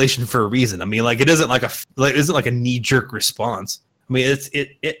escalation for a reason. I mean, like, it isn't like a knee-jerk response. I mean,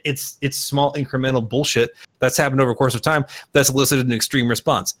 it's small incremental bullshit that's happened over the course of time that's elicited an extreme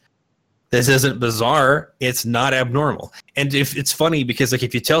response. This isn't bizarre. It's not abnormal. And if it's funny because, like,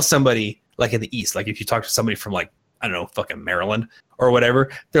 if you tell somebody, like, in the East, like if you talk to somebody from, like, I don't know, fucking Maryland or whatever,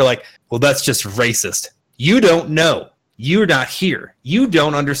 they're like, well, that's just racist. You don't know. You're not here. You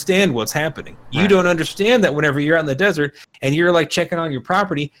don't understand what's happening. You don't understand that whenever you're out in the desert and you're like checking on your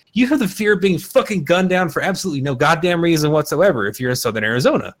property, you have the fear of being fucking gunned down for absolutely no goddamn reason whatsoever if you're in southern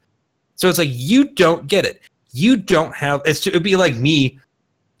Arizona. So it's like, you don't get it. You don't have, it'd be like me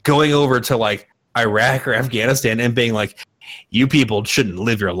going over to like Iraq or Afghanistan and being like, you people shouldn't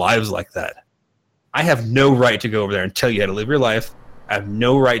live your lives like that. I have no right to go over there and tell you how to live your life. I have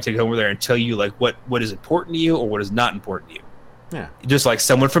no right to go over there and tell you like what is important to you or what is not important to you. Yeah. Just like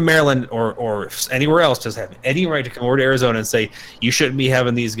someone from Maryland or anywhere else doesn't have any right to come over to Arizona and say, you shouldn't be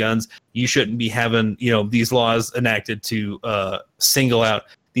having these guns. You shouldn't be having, you know, these laws enacted to single out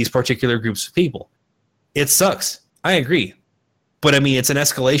these particular groups of people. It sucks. I agree. But I mean, it's an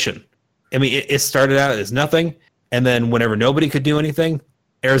escalation. I mean, it started out as nothing. And then whenever nobody could do anything,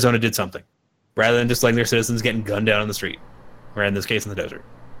 Arizona did something rather than just letting their citizens getting gunned down on the street. Or in this case, in the desert.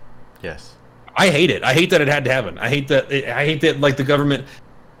 Yes. I hate it. I hate that it had to happen. I hate that like the government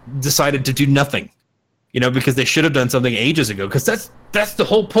decided to do nothing. You know, because they should have done something ages ago. Because that's the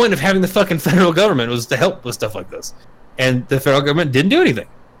whole point of having the fucking federal government, was to help with stuff like this. And the federal government didn't do anything.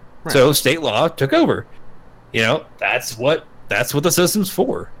 Right. So state law took over. You know, that's what the system's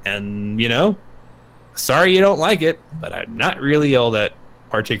for. And, you know, sorry you don't like it, but I'm not really all that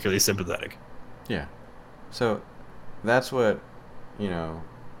particularly sympathetic. Yeah. So that's what, you know,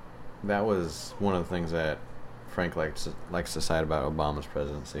 that was one of the things that Frank likes to cite about Obama's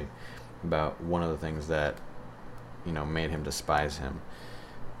presidency, about one of the things that, you know, made him despise him.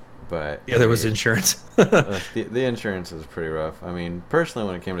 But yeah, there was insurance. the insurance is pretty rough. I mean, personally,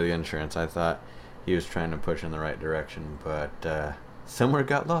 when it came to the insurance, I thought he was trying to push in the right direction, but somewhere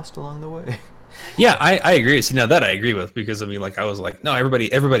got lost along the way. Yeah, I agree. See, now that I agree with, because I mean, like, I was like, no, everybody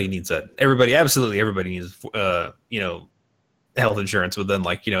needs that. Absolutely everybody needs, you know, health insurance, but then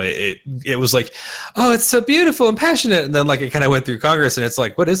like, you know, it was like, oh, it's so beautiful and passionate, and then like it kind of went through Congress, and it's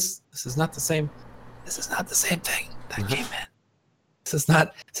like, this is not the same thing that came in. This is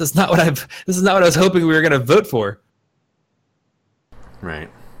not what I was hoping we were going to vote for. Right.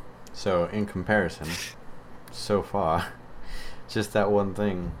 So in comparison, so far, just that one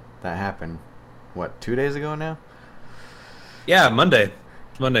thing that happened, what, 2 days ago now? Yeah, Monday.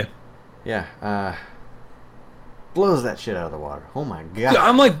 Yeah, blows that shit out of the water. Oh my god.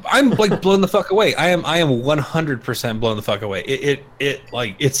 I'm like blown the fuck away. I am 100% blown the fuck away.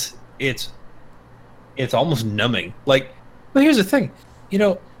 It's almost numbing. Like, but here's the thing, you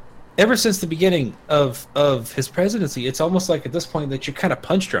know, ever since the beginning of his presidency, it's almost like at this point that you're kind of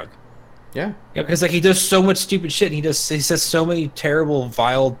punch drunk. Yeah. Yeah, because like he does so much stupid shit, and he says so many terrible,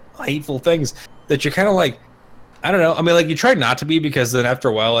 vile, hateful things that you're kind of like, I don't know. I mean, like, you try not to be, because then after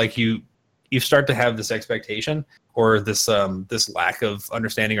a while, like you start to have this expectation, or this lack of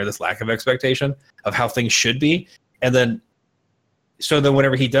understanding, or this lack of expectation of how things should be, and then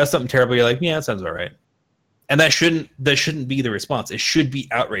whenever he does something terrible, you're like, yeah, that sounds all right. And that shouldn't be the response. It should be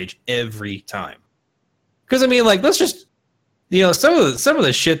outrage every time. Because I mean, like, let's just, you know, some of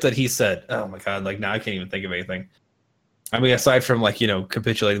the shit that he said. Oh my god, like now I can't even think of anything. I mean, aside from like, you know,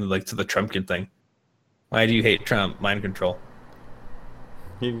 capitulating like to the Trumpkin thing. Why do you hate Trump? Mind control.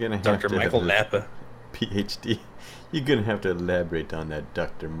 You're gonna have Dr. to Michael Napa. PhD. You're gonna have to elaborate on that,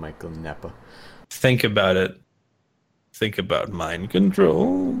 Dr. Michael Napa. Think about it. Think about mind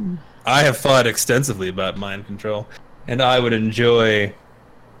control. I have thought extensively about mind control, and I would enjoy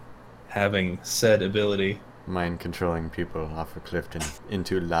having said ability. Mind controlling people off a cliff and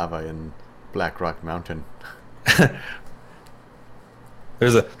into lava in Black Rock Mountain.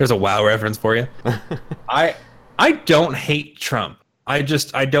 There's a WoW reference for you. I don't hate Trump. I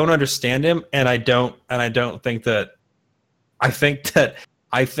don't understand him, and I don't think that. I think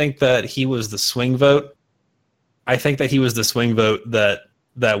that he was the swing vote. I think that he was the swing vote that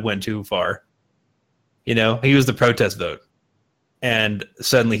went too far. You know, he was the protest vote, and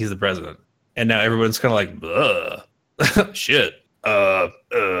suddenly he's the president, and now everyone's kind of like, ugh, shit.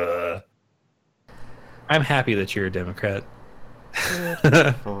 I'm happy that you're a Democrat.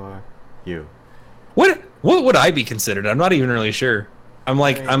 For you. What would I be considered? I'm not even really sure. I'm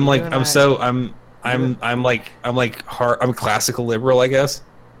classical liberal, I guess.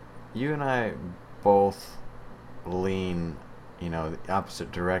 You and I both lean, you know, the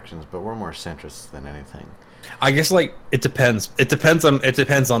opposite directions, but we're more centrists than anything. I guess, like, it depends. It depends on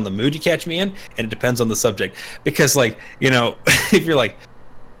the mood you catch me in, and it depends on the subject. Because, like, you know, if you're like,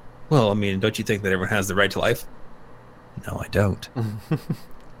 well, I mean, don't you think that everyone has the right to life? No, I don't.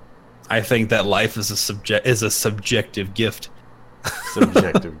 I think that life is a subjective gift.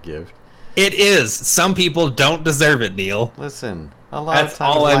 Subjective gift. It is. Some people don't deserve it, Neil. Listen, a lot of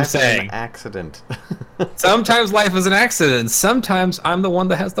times life is an accident. Sometimes life is an accident. Sometimes I'm the one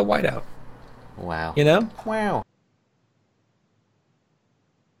that has the whiteout. Wow. You know? Wow.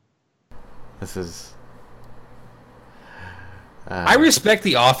 This is... I respect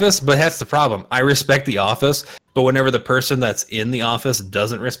the office, but that's the problem. I respect the office, but whenever the person that's in the office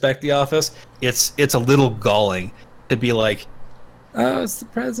doesn't respect the office, it's a little galling to be like, oh, it's the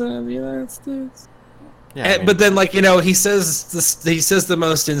president of the United States. Yeah, but then, like, you know, he says the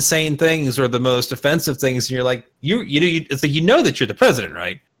most insane things or the most offensive things, and you're like, it's like, you know that you're the president,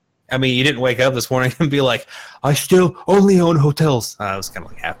 right? I mean, you didn't wake up this morning and be like, I still only own hotels. I was kind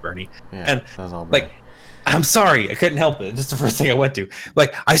of like half Bernie, yeah, and that was all like. bad. I'm sorry, I couldn't help it. Just the first thing I went to.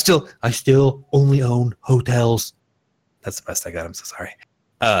 Like, I still only own hotels. That's the best I got. I'm so sorry.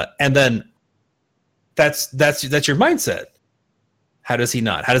 And then that's your mindset. How does he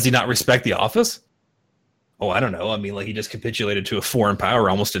not? How does he not respect the office? Oh, I don't know. I mean, like, he just capitulated to a foreign power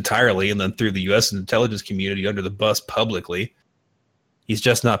almost entirely, and then threw the U.S. intelligence community under the bus publicly. He's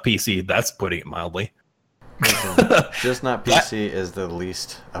just not PC. That's putting it mildly. Listen, just not PC is the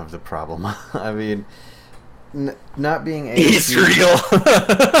least of the problem. I mean, not being able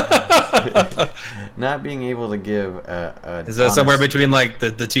not being able to give a is that honest, somewhere between like the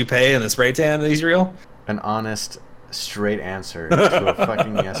toupee and the spray tan? Is real? An honest, straight answer to a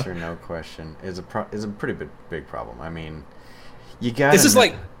fucking yes or no question is a pretty big problem. I mean, you got. This is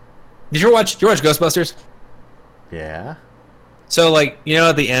like, did you watch Ghostbusters? Yeah. So, like, you know,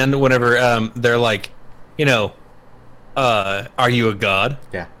 at the end, whenever they're like, you know, are you a god?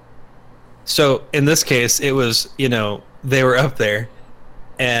 Yeah. So in this case, it was, you know, they were up there,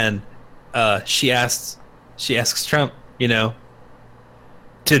 and she asks Trump, you know,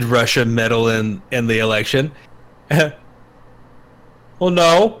 did Russia meddle in the election? Well,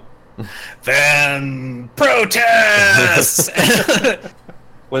 no. Then protests.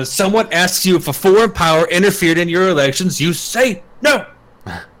 When someone asks you if a foreign power interfered in your elections, you say no.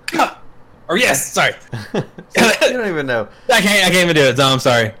 Or yes, sorry. You don't even know. I can't even do it, Tom. I'm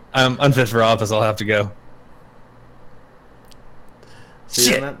sorry. I'm unfit for office. I'll have to go.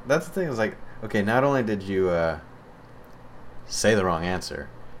 See, that's the thing. Is like, okay, not only did you say the wrong answer,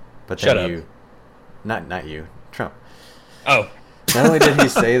 but then Shut up. you, not you, Trump. Oh. Not only did he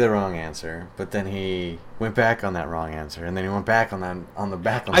say the wrong answer, but then he went back on that wrong answer, and then he went back on that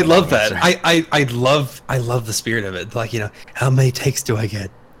I love that. Answer. I love the spirit of it. Like, how many takes do I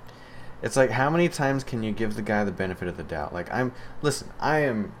get? It's like, how many times can you give the guy the benefit of the doubt? Like, I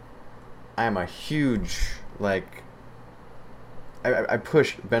am a huge, like, I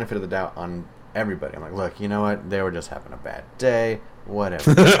push benefit of the doubt on everybody. I'm like, look, you know what? They were just having a bad day,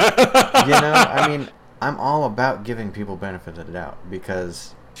 whatever. I mean, I'm all about giving people benefit of the doubt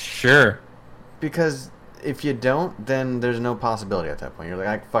because if you don't, then there's no possibility at that point. You're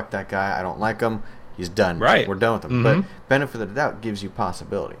like, fuck that guy. I don't like him. He's done. Right. We're done with him. Mm-hmm. But benefit of the doubt gives you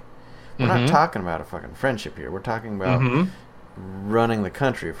possibility. We're not talking about a fucking friendship here. We're talking about running the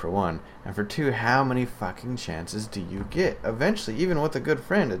country, for one. And for two, how many fucking chances do you get? Eventually, even with a good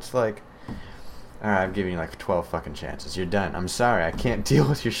friend, it's like, all right, I'm giving you like 12 fucking chances. You're done. I'm sorry. I can't deal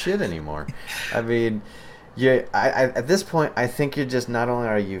with your shit anymore. I mean, at this point, I think you're just, not only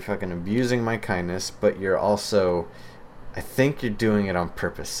are you fucking abusing my kindness, but you're also, I think you're doing it on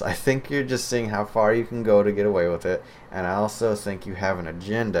purpose. I think you're just seeing how far you can go to get away with it. And I also think you have an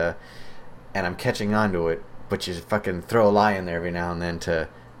agenda, and I'm catching on to it, but you fucking throw a lie in there every now and then to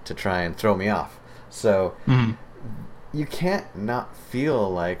try and throw me off. So you can't not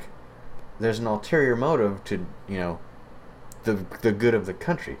feel like there's an ulterior motive to, the good of the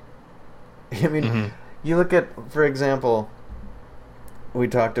country. I mean, you look at, for example, we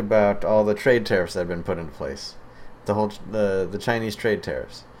talked about all the trade tariffs that have been put into place. The Chinese trade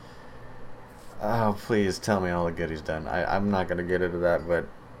tariffs. Oh, please tell me all the good he's done. I'm not going to get into that, but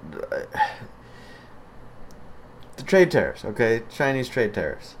the trade tariffs, okay? Chinese trade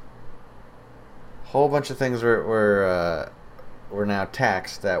tariffs. Whole bunch of things were now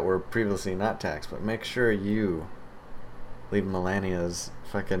taxed that were previously not taxed, but make sure you leave Melania's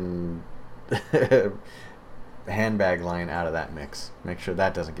fucking handbag line out of that mix. Make sure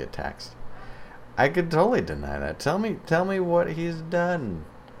that doesn't get taxed. I could totally deny that. Tell me what he's done.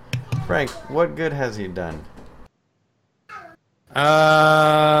 Frank, what good has he done?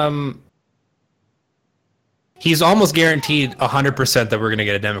 He's almost guaranteed 100% that we're going to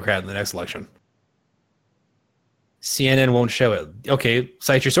get a Democrat in the next election. CNN won't show it. Okay,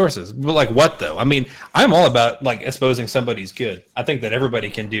 cite your sources. But like what though? I mean, I'm all about like exposing somebody's good. I think that everybody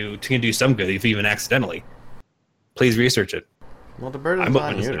can do some good, if even accidentally. Please research it. Well, the burden is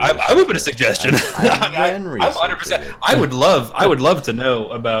on you. I'm open to suggestion. I'm 100%. I would love to know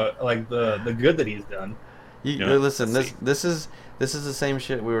about like the good that he's done. Listen, this is the same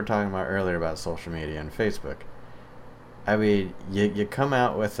shit we were talking about earlier about social media and Facebook. I mean, you come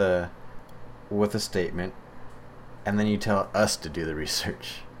out with a statement, and then you tell us to do the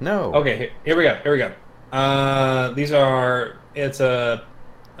research. No. Okay, here we go. It's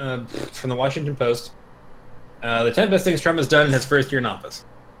from the Washington Post. The 10 best things Trump has done in his first year in office,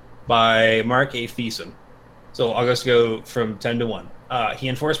 by Mark A. Thiessen. So I'll just go from 10 to 1. He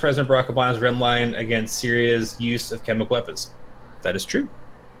enforced President Barack Obama's red line against Syria's use of chemical weapons. That is true.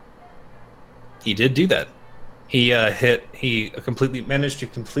 He did do that. He managed to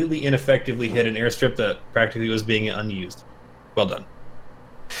completely ineffectively hit an airstrip that practically was being unused. Well done.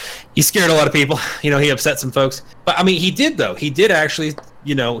 He scared a lot of people. He upset some folks. But I mean, he did though. He did actually,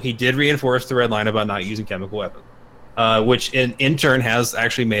 he did reinforce the red line about not using chemical weapons, which in turn has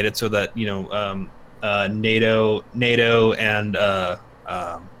actually made it so that NATO and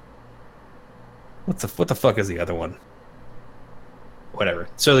what the fuck is the other one? Whatever.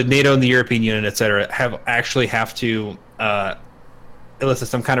 So the NATO and the European Union, etc., have to elicit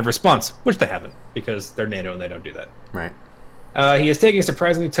some kind of response, which they haven't because they're NATO and they don't do that. Right. He is taking a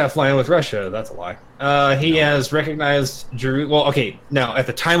surprisingly tough line with Russia. That's a lie. He has recognized Well, okay. Now, at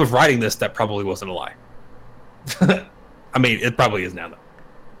the time of writing this, that probably wasn't a lie. I mean, it probably is now, though.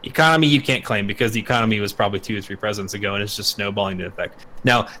 Economy, you can't claim because the economy was probably 2 or 3 presidents ago, and it's just snowballing to effect.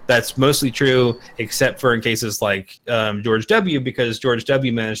 Now, that's mostly true, except for in cases like George W., because George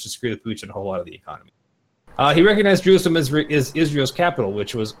W. managed to screw the pooch on a whole lot of the economy. He recognized Jerusalem as Israel's capital,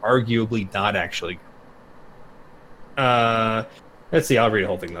 which was arguably not actually. Let's see, I'll read the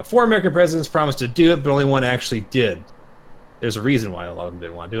whole thing, though. 4 American presidents promised to do it, but only one actually did. There's a reason why a lot of them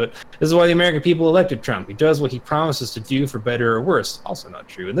didn't want to do it. This is why the American people elected Trump. He does what he promises to do for better or worse. Also not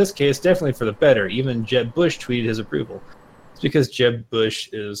true. In this case, definitely for the better. Even Jeb Bush tweeted his approval. It's because Jeb Bush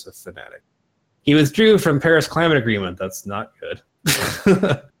is a fanatic. He withdrew from Paris Climate Agreement. That's not good.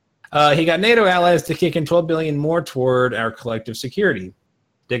 He got NATO allies to kick in $12 billion more toward our collective security.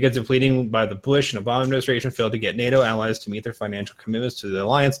 Decades of pleading by the Bush and Obama administration failed to get NATO allies to meet their financial commitments to the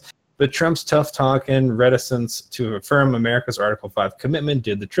alliance. But Trump's tough talk and reticence to affirm America's Article 5 commitment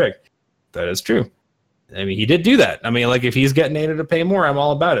did the trick. That is true. I mean, he did do that. I mean, like, if he's getting NATO to pay more, I'm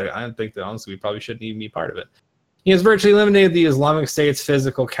all about it. I think that, honestly, we probably shouldn't even be part of it. He has virtually eliminated the Islamic State's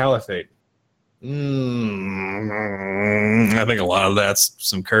physical caliphate. I think a lot of that's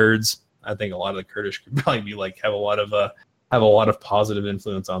some Kurds. I think a lot of the Kurdish could probably be like have a lot of positive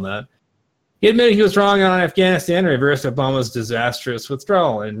influence on that. He admitted he was wrong on Afghanistan and reversed Obama's disastrous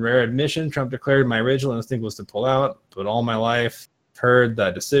withdrawal. In rare admission, Trump declared, "My original instinct was to pull out, but all my life I've heard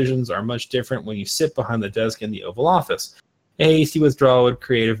that decisions are much different when you sit behind the desk in the Oval Office. A hasty withdrawal would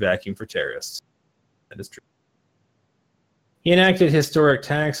create a vacuum for terrorists." That is true. He enacted historic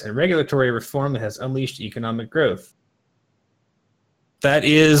tax and regulatory reform that has unleashed economic growth. That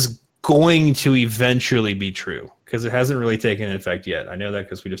is going to eventually be true because it hasn't really taken effect yet. I know that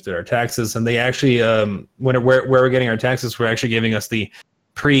because we just did our taxes, and they actually, where we're getting our taxes, we're actually giving us the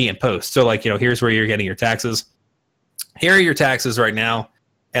pre and post. So, like, here's where you're getting your taxes. Here are your taxes right now,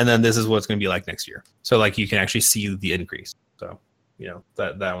 and then this is what it's going to be like next year. So, like, you can actually see the increase. So,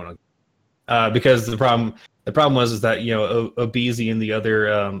 that one, because the problem was that Obeezy and the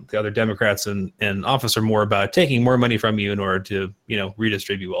other Democrats in office are more about taking more money from you in order to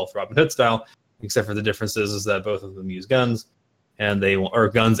redistribute wealth, Robin Hood style. Except for the differences is that both of them use guns,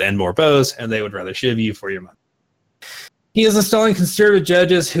 guns and more bows, and they would rather shiv you for your money. He is installing conservative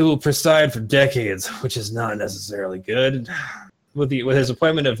judges who will preside for decades, which is not necessarily good. With his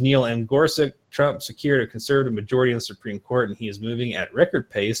appointment of Neil M. Gorsuch, Trump secured a conservative majority in the Supreme Court, and he is moving at record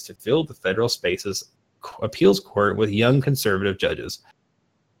pace to fill the federal space's appeals court with young conservative judges.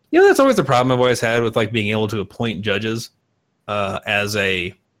 That's always the problem I've always had with being able to appoint judges as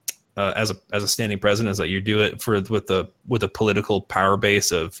a standing president, is that you do it with a political power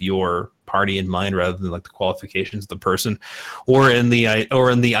base of your party in mind rather than the qualifications of the person, or in the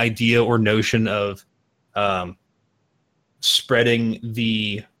idea or notion of spreading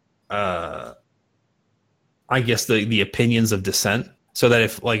the the opinions of dissent, so that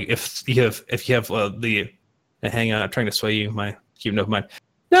if you have hang on, I'm trying to sway you, keep an open mind.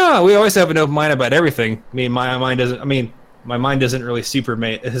 No, we always have an open mind about everything. I mean, my mind isn't really super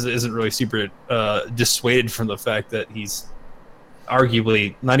dissuaded from the fact that he's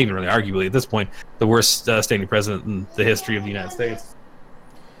arguably, not even really arguably at this point, the worst standing president in the history of the United States.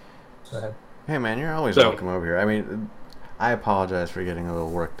 Go ahead. Hey man, you're always welcome over here. I mean, I apologize for getting a little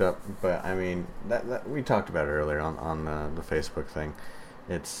worked up, but I mean that we talked about it earlier on the Facebook thing.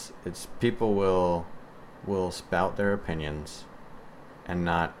 It's people will spout their opinions and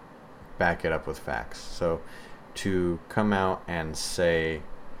not back it up with facts. So to come out and say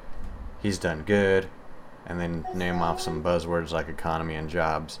he's done good and then name off some buzzwords like economy and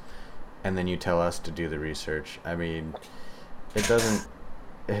jobs, and then you tell us to do the research, I mean, it doesn't,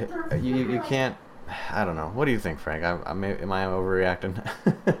 you can't. I don't know. What do you think, Frank? Am I overreacting?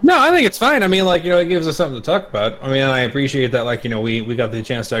 No, I think it's fine. I mean, it gives us something to talk about. I mean, I appreciate that, we got the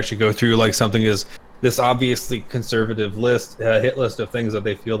chance to actually go through, something is this obviously conservative hit list of things that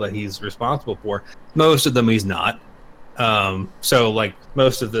they feel that he's responsible for. Most of them he's not. So,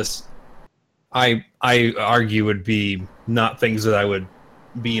 most of this, I argue would be not things that I would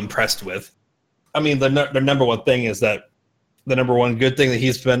be impressed with. I mean, the number one thing is that the number one good thing that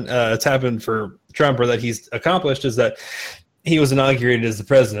he's been it's happened for Trump, or that he's accomplished, is that he was inaugurated as the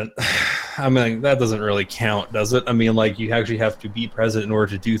president. I mean, that doesn't really count, does it? I mean, you actually have to be president in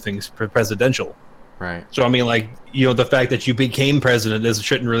order to do things presidential. Right. So, I mean, the fact that you became president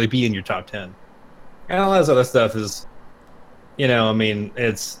shouldn't really be in your top 10. And all that other stuff is, I mean,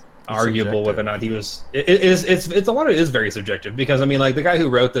 it's arguable subjective. Whether or not he was. It's a lot of it is very subjective, because I mean, the guy who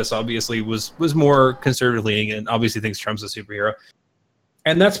wrote this obviously was more conservative leaning and obviously thinks Trump's a superhero,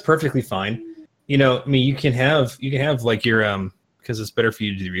 and that's perfectly fine. I mean, you can have your because it's better for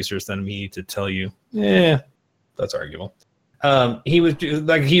you to do research than me to tell you. That's arguable. He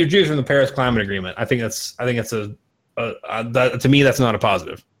withdrew from the Paris Climate Agreement. I think that's that, to me, that's not a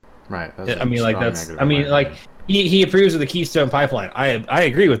positive. Right. He approves of the Keystone Pipeline. I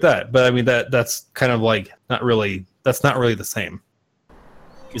agree with that, but I mean that's kind of not really the same.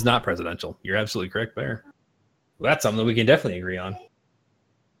 He's not presidential. You're absolutely correct there. Well, that's something that we can definitely agree on.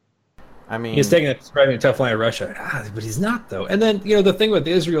 I He's mean, taking a describing a tough line of Russia, but he's not though. And then the thing with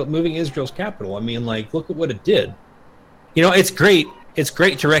Israel moving Israel's capital. I mean, like, look at what it did. It's great. It's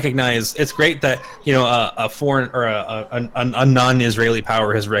great to recognize. It's great that a foreign or a non-Israeli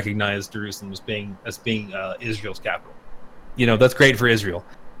power has recognized Jerusalem as being Israel's capital. That's great for Israel.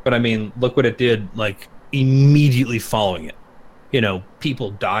 But I mean, look what it did. Like immediately following it,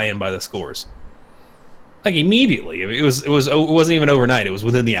 people dying by the scores. Like immediately, it wasn't even overnight. It was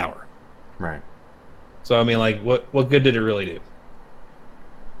within the hour. right. So I mean, like, what good did it really do?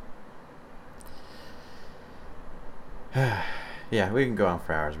 Yeah, we can go on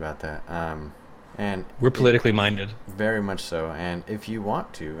for hours about that. And We're politically minded. very much so. And if you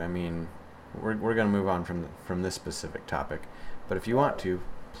want to, I mean, we're going to move on from this specific topic. But if you want to,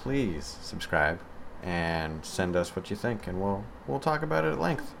 please subscribe and send us what you think, and we'll talk about it at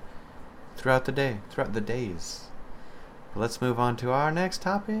length throughout the days. But let's move on to our next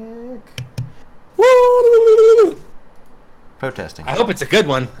topic. Woo! Protesting. I hope it's a good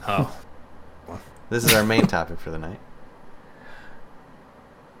one. Oh, This is our main topic for the night.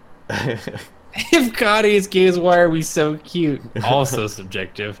 if God is gay, why are we so cute? Also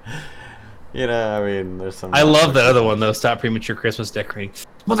subjective. I mean, there's some. I love that other one though. Stop premature Christmas decorating,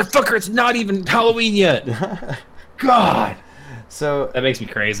 motherfucker! It's not even Halloween yet. God, So that makes me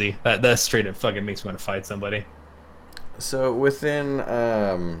crazy. That straight up fucking makes me want to fight somebody. So within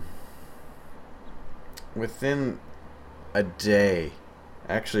a day,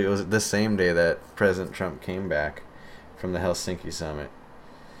 actually it was the same day that President Trump came back from the Helsinki summit,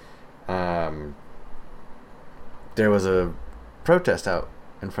 there was a protest out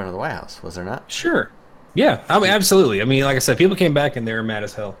in front of the White House, was there not? Sure. Yeah. I mean, absolutely. I mean, like I said, people came back and they were mad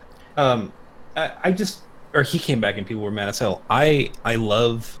as hell. He came back and people were mad as hell. I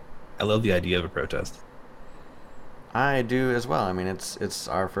love the idea of a protest. I do as well. I mean, it's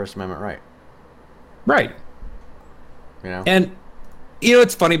our First Amendment right. Right. And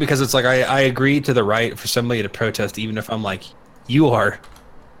it's funny because it's like I agree to the right for somebody to protest, even if I'm like, you are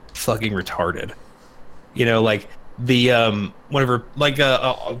fucking retarded. Like the whatever, like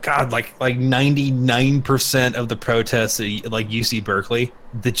God, like 99% of the protests at, like UC Berkeley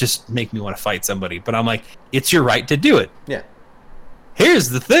that just make me want to fight somebody. But I'm like, it's your right to do it. Yeah. Here's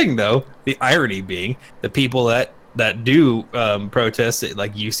the thing, though. The irony being the people that do protests at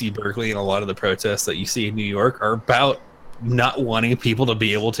like UC Berkeley and a lot of the protests that you see in New York are about not wanting people to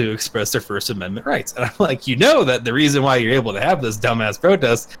be able to express their First Amendment rights. And I'm like, that the reason why you're able to have this dumbass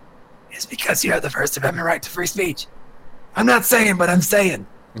protest is because you have the First Amendment right to free speech. I'm not saying, but I'm saying,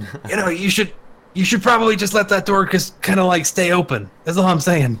 you should probably just let that door just kind of like stay open. That's all I'm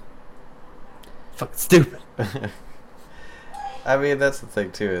saying. Fucking stupid. I mean, that's the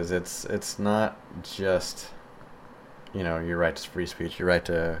thing too. Is it's not just your right to free speech, your right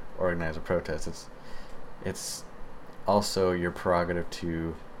to organize a protest. It's also your prerogative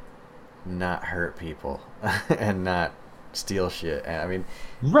to not hurt people and not steal shit. I mean,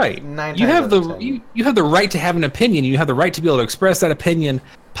 right. You have the right to have an opinion. You have the right to be able to express that opinion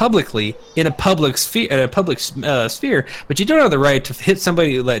publicly in a public sphere, but you don't have the right to hit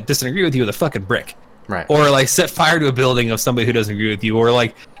somebody that disagree with you with a fucking brick. Right. Or like set fire to a building of somebody who doesn't agree with you, or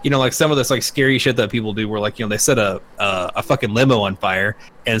like like some of this like scary shit that people do, where like they set a fucking limo on fire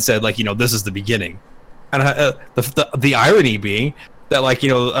and said like this is the beginning, and the irony being that like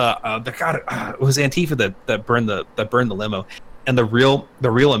it was Antifa that burned the limo, and the real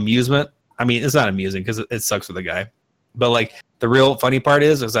amusement. I mean, it's not amusing because it sucks for the guy, but like the real funny part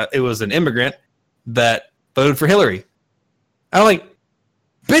is that it was an immigrant that voted for Hillary. I'm like,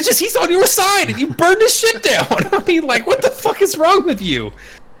 bitches, he's on your side and you burned his shit down. I mean, like, what the fuck is wrong with you?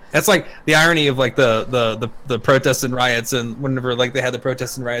 That's like the irony of like the protests and riots, and whenever like they had the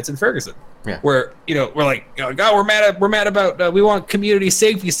protests and riots in Ferguson, where we're like, God, we're mad about we want community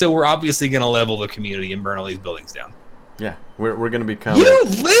safety, so we're obviously gonna level the community and burn all these buildings down. Yeah, we're gonna become. You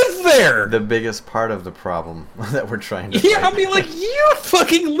live there. The biggest part of the problem that we're trying to. Yeah, fight. I mean, like you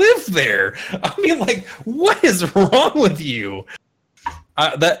fucking live there. I mean, like, what is wrong with you?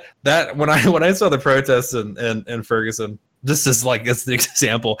 That when I saw the protests in Ferguson, this is like it's the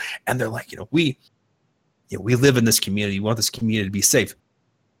example, and they're like, we live in this community. We want this community to be safe.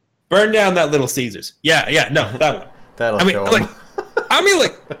 Burn down that Little Caesars. Yeah, no, that one. That'll show like,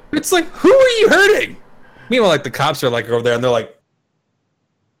 it's like, who are you hurting? Meanwhile, like the cops are like over there, and they're like,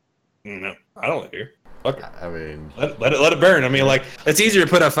 no, I don't live here. Fuck it. I mean, let it burn. I mean, like it's easier to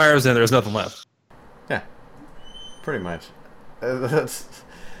put out fires than there's nothing left. Yeah, pretty much.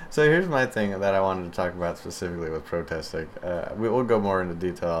 So here's my thing that I wanted to talk about specifically with protesting. We will go more into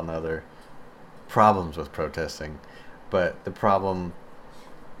detail on the other problems with protesting, but the problem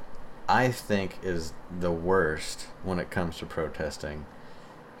I think is the worst when it comes to protesting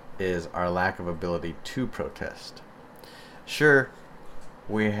is our lack of ability to protest. Sure,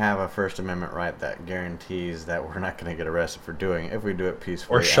 we have a First Amendment right that guarantees that we're not going to get arrested for doing it if we do it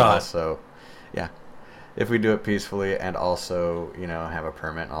peacefully. Or shot. Also, yeah, if we do it peacefully and also, have a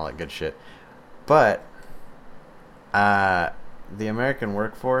permit and all that good shit. But the American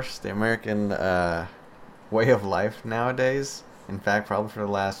workforce, the American way of life nowadays, in fact, probably for the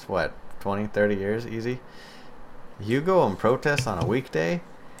last, 20, 30 years, easy, you go and protest on a weekday,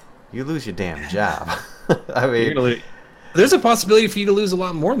 you lose your damn job. I mean... There's a possibility for you to lose a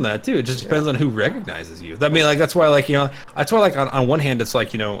lot more than that too. It just depends on who recognizes you. I mean, like that's why, on one hand, it's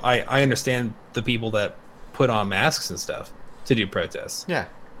like I understand the people that put on masks and stuff to do protests. Yeah,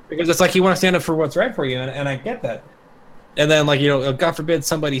 because it's like you want to stand up for what's right for you, and I get that. And then God forbid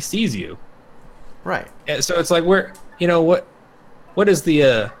somebody sees you. Right. And so it's like what is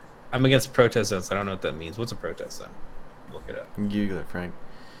the I'm against protest zones. I don't know what that means. What's a protest zone? Look it up. Google it, Frank.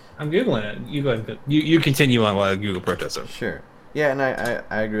 I'm Googling it. You go ahead. You continue on while I Google protest zone. Sure. Yeah, and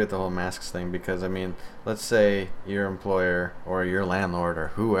I agree with the whole masks thing because, I mean, let's say your employer or your landlord or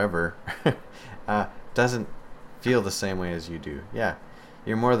whoever doesn't feel the same way as you do. Yeah,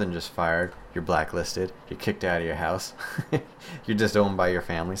 you're more than just fired. You're blacklisted. You're kicked out of your house. You're disowned by your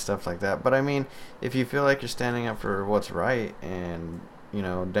family, stuff like that. But, I mean, if you feel like you're standing up for what's right and,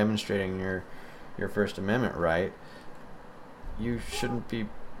 demonstrating your First Amendment right, you shouldn't be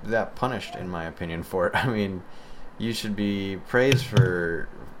that punished, in my opinion, for it. I mean, you should be praised for,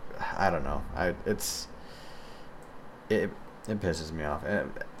 I don't know. It pisses me off.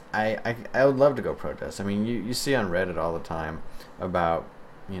 I would love to go protest. I mean, you see on Reddit all the time about,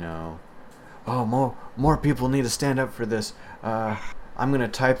 oh, more people need to stand up for this. I'm gonna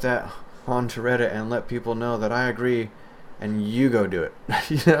type that onto Reddit and let people know that I agree, and you go do it.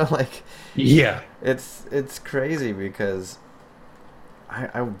 Yeah, it's crazy because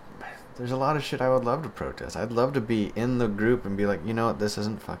there's a lot of shit I would love to protest. I'd love to be in the group and be like, what, this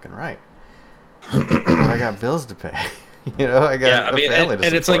isn't fucking right. I got bills to pay. I got a family to support.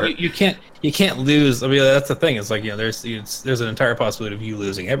 And it's like you can't lose. I mean, that's the thing. It's like there's an entire possibility of you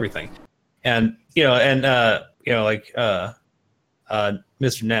losing everything, and Mr.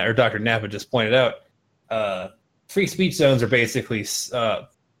 Nat or Dr. Napa just pointed out, free speech zones are basically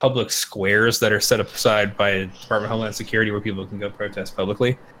public squares that are set aside by Department of Homeland Security where people can go protest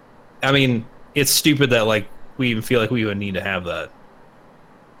publicly. I mean, it's stupid that we even feel like we would need to have that.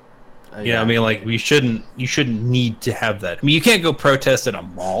 I mean, you shouldn't need to have that. I mean, you can't go protest at a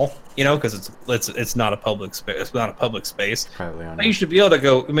mall, because it's not a public space. It's not a public space. You should be able to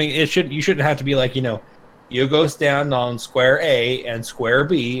go. I mean, you shouldn't have to be like, you go stand on Square A and Square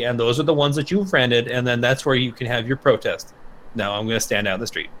B, and those are the ones that you've rented, and then that's where you can have your protest. No, I'm going to stand out in the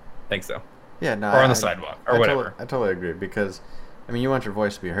street. Think so. Yeah, no. Or on the sidewalk, or whatever. I totally agree because, I mean, you want your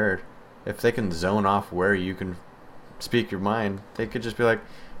voice to be heard. If they can zone off where you can speak your mind, they could just be like,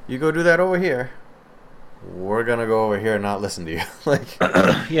 you go do that over here. We're going to go over here and not listen to you.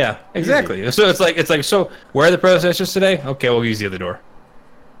 Yeah, exactly. Easy. So it's like, so where are the protesters today? Okay, we'll use the other door.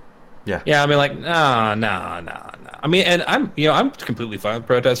 Yeah. Yeah, I mean, no. I mean, and I'm completely fine with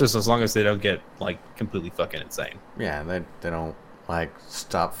protesters as long as they don't get completely fucking insane. Yeah, they don't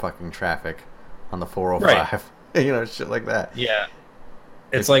stop fucking traffic on the 405. Right. Shit like that. Yeah.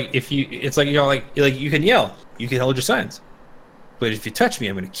 It's like you can yell, you can hold your signs, but if you touch me,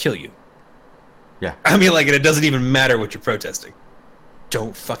 I'm going to kill you. Yeah. I mean, it doesn't even matter what you're protesting.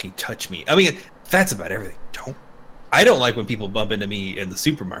 Don't fucking touch me. I mean, that's about everything. I don't like when people bump into me in the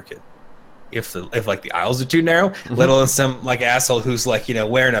supermarket. If the aisles are too narrow, let alone some asshole who's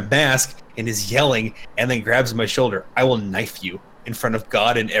wearing a mask and is yelling and then grabs my shoulder. I will knife you in front of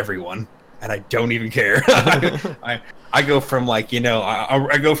God and everyone, and I don't even care. I go from I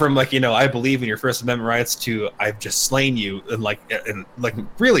go from I believe in your First Amendment rights to I've just slain you, and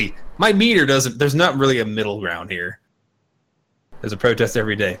really my meter doesn't. There's not really a middle ground here. There's a protest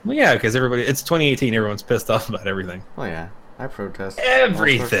every day. Well, yeah, because it's 2018. Everyone's pissed off about everything. Oh yeah, I protest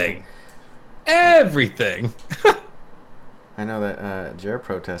everything. Everything. I know that Jared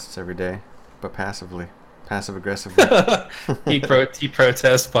protests every day, but passive aggressively. he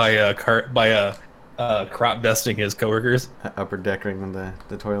protests by crop dusting his coworkers, upper decking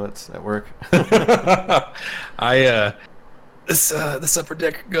the toilets at work. This upper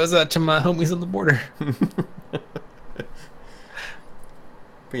deck goes out to my homies on the border. But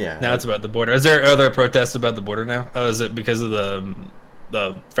yeah. Now it's about the border. Is there other protests about the border now? Oh, is it because of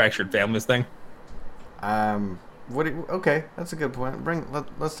the fractured families thing? Okay, that's a good point.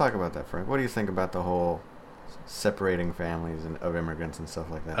 Let's talk about that, Frank. What do you think about the whole separating families and of immigrants and stuff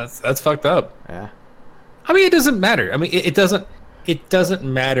like that. That's fucked up. Yeah. I mean, it doesn't matter. I mean, it doesn't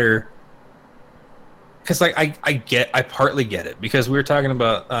matter. Because like I partly get it, because we were talking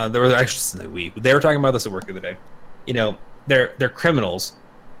about they were talking about this at work the other day. You know, they're criminals,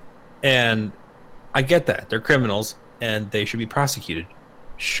 and I get that they're criminals and they should be prosecuted,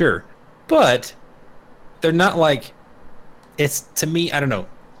 sure, but they're not like, it's, to me, I don't know,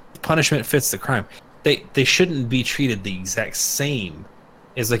 punishment fits the crime. They shouldn't be treated the exact same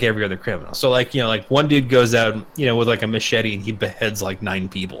as like every other criminal. So like, you know, like one dude goes out, you know, with like a machete and he beheads like 9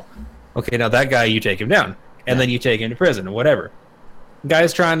 people. Okay, now that guy, you take him down, and then you take him to prison or whatever.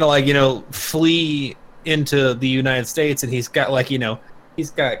 Guy's trying to, like, you know, flee into the United States, and he's got, like, you know,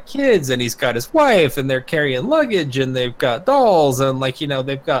 he's got kids, and he's got his wife, and they're carrying luggage, and they've got dolls, and, like, you know,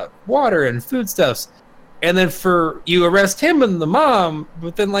 they've got water and foodstuffs. And then you arrest him and the mom,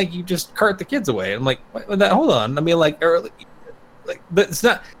 but then, like, you just cart the kids away. I'm like, hold on. I mean, but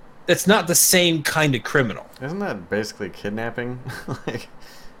that's not the same kind of criminal. Isn't that basically kidnapping? Like,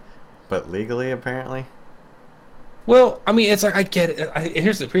 but legally, apparently. Well, I mean, it's like, I get it.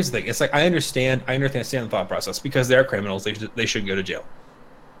 Here's the thing. It's like, I understand the thought process, because they're criminals. They should go to jail.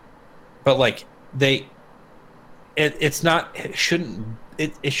 But like, it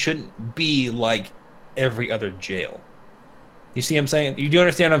shouldn't be like every other jail. You see what I'm saying? You do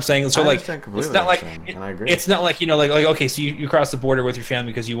understand what I'm saying? So like, it's not like, and I agree. It's not like, you know, like okay, so you cross the border with your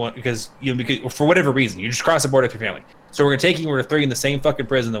family because for whatever reason, you just cross the border with your family. So we're gonna take you, we're gonna throw you in the same fucking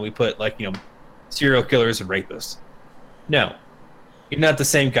prison that we put, like, you know, serial killers and rapists. No, you're not the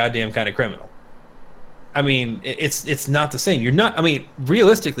same goddamn kind of criminal. I mean, it's not the same. You're not. I mean,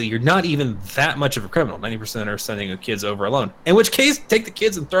 realistically, you're not even that much of a criminal. 90% are sending their kids over alone. In which case, take the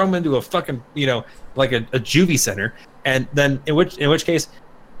kids and throw them into a fucking, you know, like a juvie center, and then in which case,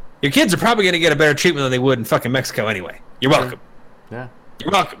 your kids are probably going to get a better treatment than they would in fucking Mexico anyway. You're welcome. Yeah.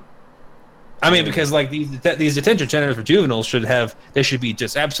 You're welcome. I mean, because like these detention centers for juveniles should be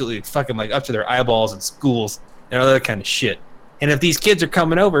just absolutely fucking like up to their eyeballs in schools and all that kind of shit. And if these kids are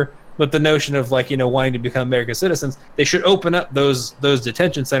coming over with the notion of, like, you know, wanting to become American citizens, they should open up those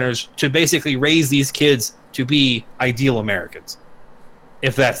detention centers to basically raise these kids to be ideal Americans.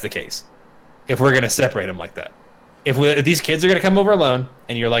 If that's the case, if we're going to separate them like that, if these kids are going to come over alone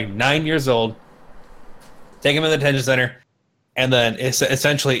and you're like 9 years old, take them in the detention center, and then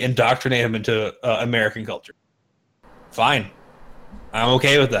essentially indoctrinate them into American culture. Fine. I'm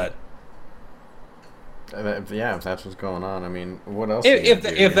okay with that. Yeah, if that's what's going on. I mean, what else?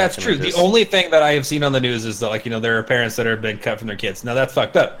 If that's true, the only thing that I have seen on the news is that, like, you know, there are parents that have been cut from their kids. Now that's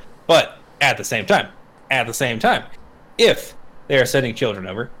fucked up. But at the same time, if they are sending children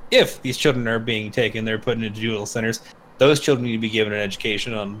over, if these children are being taken, they're put into juvenile centers, those children need to be given an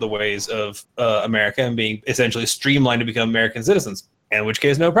education on the ways of America and being essentially streamlined to become American citizens. In which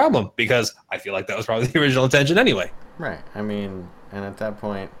case, no problem, because I feel like that was probably the original intention anyway. Right. I mean, and at that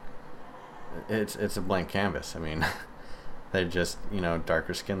point, it's a blank canvas. I mean, they're just, you know,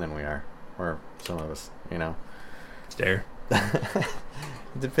 darker skin than we are, or some of us, you know. Stare. It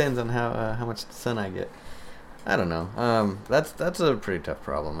depends on how much sun I get. I don't know. That's a pretty tough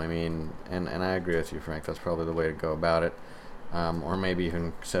problem. I mean, and I agree with you, Frank. That's probably the way to go about it, or maybe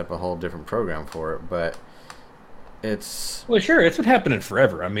even set up a whole different program for it. But it's, well, sure, it's been happening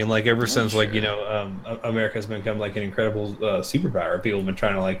forever. I mean, like, ever since, like, you know, America's become like an incredible superpower. People have been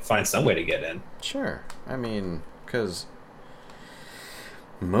trying to, like, find some way to get in. Sure. I mean, because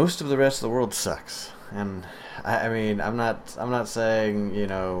most of the rest of the world sucks, and I mean, I'm not saying, you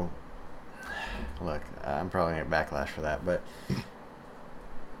know, look, I'm probably gonna get backlash for that, but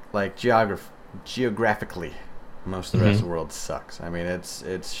like geographically, most of the rest of the world sucks. I mean, it's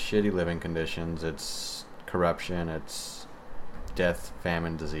shitty living conditions, it's corruption, it's death,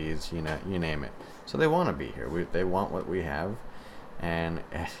 famine, disease, you know, you name it. So they want to be here. They want what we have, and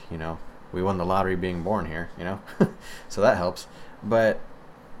you know, we won the lottery being born here, you know, so that helps. But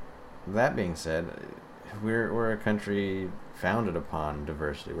that being said, we're a country founded upon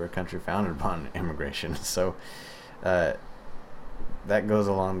diversity. We're a country founded upon immigration. So that goes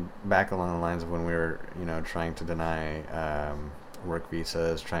back along the lines of when we were, you know, trying to deny work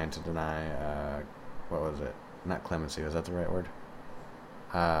visas, trying to deny what was it? Not clemency. Was that the right word?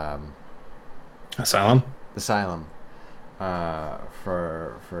 Asylum. Asylum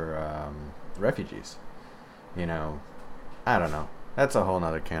for refugees. You know, I don't know. That's a whole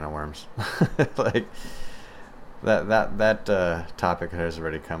nother can of worms. Like that topic has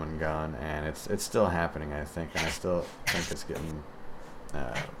already come and gone, and it's still happening, I think, and I still think it's getting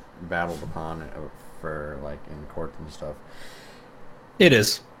battled upon for, like, in courts and stuff. It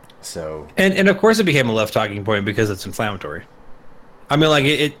is. So And of course it became a left talking point because it's inflammatory. I mean,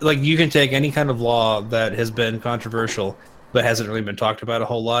 like like you can take any kind of law that has been controversial but hasn't really been talked about a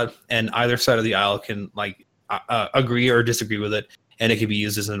whole lot, and either side of the aisle can like agree or disagree with it, and it can be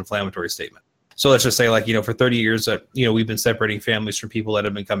used as an inflammatory statement. So let's just say, like, for 30 years that we've been separating families from people that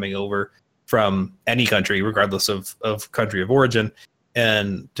have been coming over from any country, regardless of country of origin,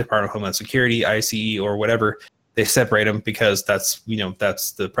 and Department of Homeland Security, ICE, or whatever. They separate them because that's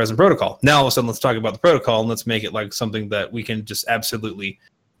that's the present protocol. Now all of a sudden, let's talk about the protocol and let's make it like something that we can just absolutely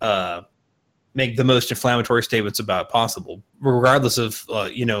make the most inflammatory statements about possible, regardless of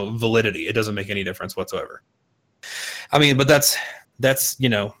validity. It doesn't make any difference whatsoever. I mean, but that's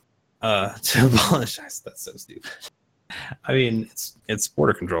to abolish. That's so stupid. I mean, it's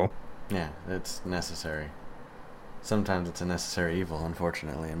border control. Yeah, it's necessary. Sometimes it's a necessary evil,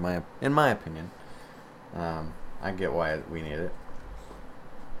 unfortunately, in my opinion. I get why we need it,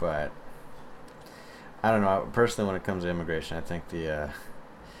 but I don't know. Personally, when it comes to immigration, I think the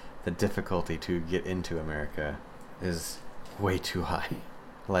difficulty to get into America is way too high.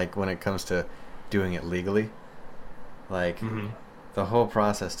 Like when it comes to doing it legally, like the whole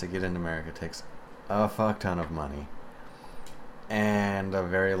process to get into America takes a fuck ton of money and a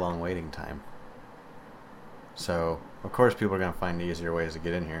very long waiting time. So of course people are gonna find easier ways to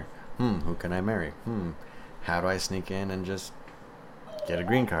get in here. Who can I marry? How do I sneak in and just get a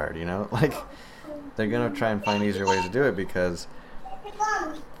green card, Like, they're going to try and find easier ways to do it because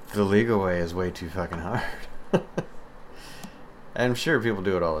the legal way is way too fucking hard. I'm sure people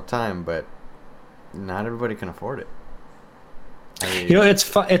do it all the time, but not everybody can afford it. I mean,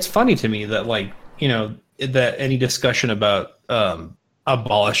 it's funny to me that, like, that any discussion about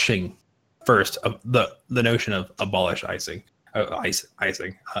abolishing first the notion of abolish icing, ICE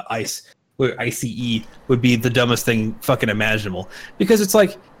would be the dumbest thing fucking imaginable, because it's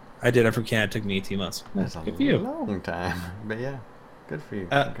like, I did it for Canada. It took me 18 months. That's Good a for you. long time, but yeah, good for you.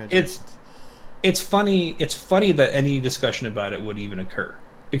 It's funny that any discussion about it would even occur,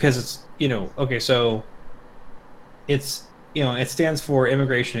 because it's okay, so it's it stands for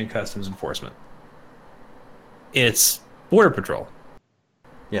Immigration and Customs Enforcement. It's Border Patrol.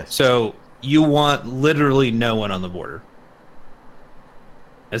 Yes. So you want literally no one on the border.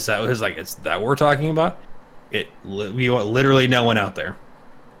 Is that what we're talking about? We want literally no one out there.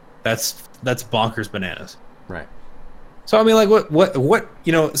 That's bonkers bananas. Right. So I mean, like, what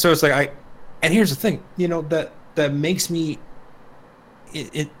so it's like and here's the thing, that makes me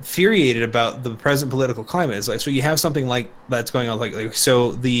infuriated about the present political climate. Is like, so you have something like that's going on, like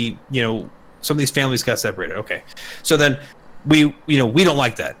so the some of these families got separated. Okay, so then we don't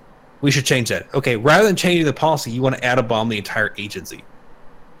like that. We should change that. Okay, rather than changing the policy, you want to add bomb the entire agency.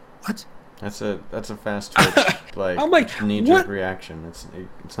 What? That's a fast twitch, I'm like, knee-jerk reaction. It's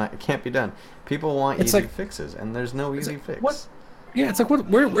not. It can't be done. People want easy fixes, and there's no easy fix. What? Yeah, it's like,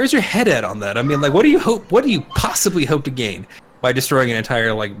 where's your head at on that? I mean, like, what do you possibly hope to gain by destroying an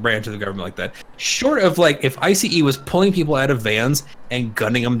entire branch of the government like that? Short of if ICE was pulling people out of vans and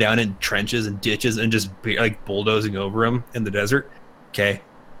gunning them down in trenches and ditches and just bulldozing over them in the desert, okay,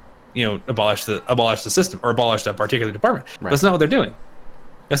 abolish the system or abolish that particular department. Right. That's not what they're doing.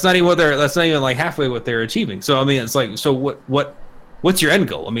 That's not even halfway what they're achieving. So I mean, it's like, so what's your end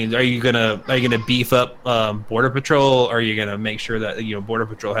goal? I mean, are you gonna beef up Border Patrol? Are you gonna make sure that Border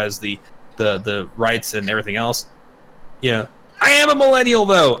Patrol has the rights and everything else? I am a millennial,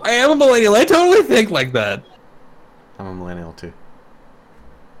 though. I totally think like that. I'm a millennial too.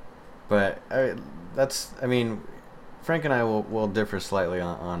 But Frank and I will differ slightly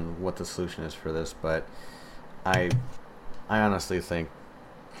on what the solution is for this, but I honestly think,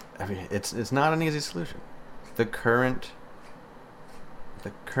 it's not an easy solution. The current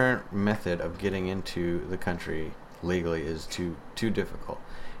method of getting into the country legally is too difficult.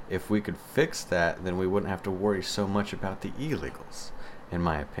 If we could fix that, then we wouldn't have to worry so much about the illegals, in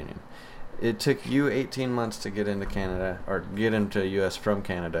my opinion. It took you 18 months to get into Canada, or get into U.S. from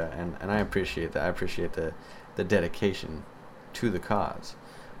Canada, and I appreciate that. I appreciate the dedication to the cause.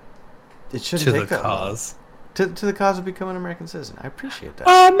 It shouldn't take that long. To the cause of becoming an American citizen. I appreciate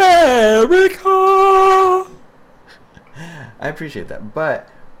that. America! I appreciate that. But,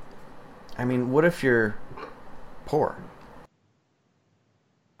 I mean, what if you're poor?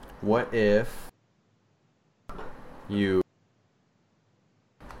 What if you...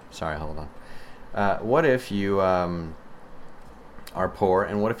 Sorry, hold on. What if you are poor,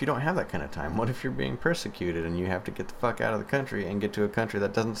 and what if you don't have that kind of time? What if you're being persecuted and you have to get the fuck out of the country and get to a country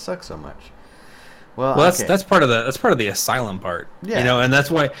that doesn't suck so much? Well, okay. that's part of the asylum part. Yeah. And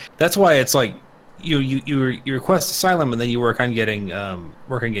that's why it's like, you request asylum and then you work on getting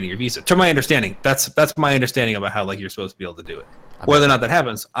your visa. To my understanding, that's my understanding about how like you're supposed to be able to do it. Whether or not that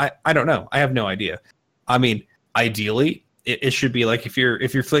happens, I don't know. I have no idea. I mean, ideally, it should be like if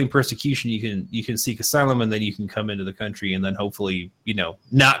you're fleeing persecution, you can seek asylum and then you can come into the country and then hopefully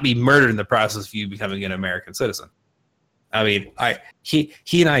not be murdered in the process of you becoming an American citizen. I mean,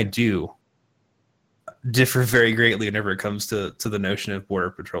 he and I do differ very greatly whenever it comes to the notion of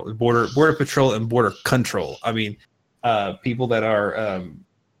border patrol and border control. I mean, people that are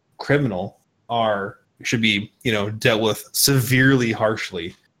criminal should be dealt with severely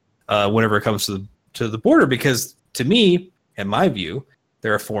harshly whenever it comes to the border, because to me, in my view,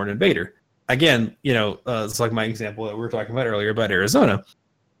 they're a foreign invader. Again, it's like my example that we were talking about earlier about Arizona.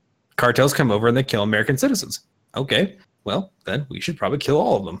 Cartels come over and they kill American citizens. Okay, well, then we should probably kill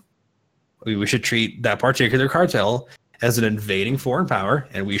all of them. We should treat that particular cartel as an invading foreign power,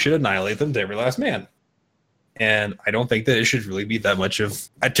 and we should annihilate them to every last man. And I don't think that it should really be that much of...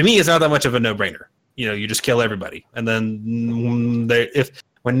 to me, it's not that much of a no-brainer. You just kill everybody. And then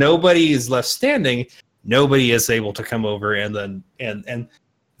when nobody is left standing, nobody is able to come over and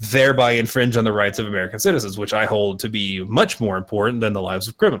thereby infringe on the rights of American citizens, which I hold to be much more important than the lives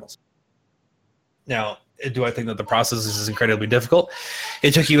of criminals. Now, do I think that the process is incredibly difficult?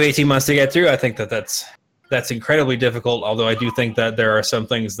 It took you 18 months to get through. I think that's incredibly difficult, although I do think that there are some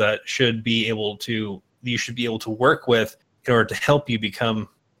things that you should be able to work with in order to help you become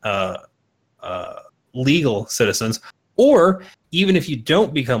legal citizens. Or even if you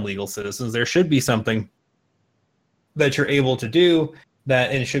don't become legal citizens, there should be something that you're able to do,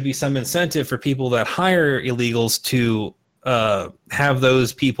 and it should be some incentive for people that hire illegals to have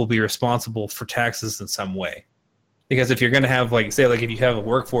those people be responsible for taxes in some way. Because if you're going to have, if you have a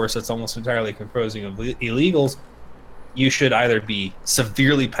workforce that's almost entirely composing of illegals, you should either be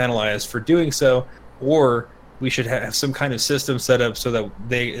severely penalized for doing so, or we should have some kind of system set up so that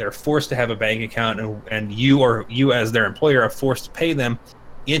they're forced to have a bank account, and you as their employer are forced to pay them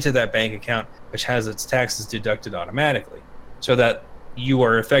into that bank account, which has its taxes deducted automatically, so that you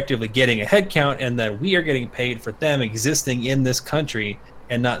are effectively getting a head count, and that we are getting paid for them existing in this country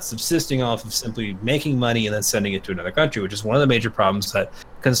and not subsisting off of simply making money and then sending it to another country, which is one of the major problems that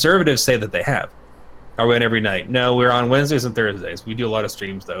conservatives say that they have. Are we on every night? No, we're on Wednesdays and Thursdays. We do a lot of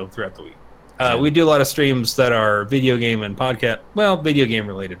streams, though, throughout the week. We do a lot of streams that are video game and podcast, video game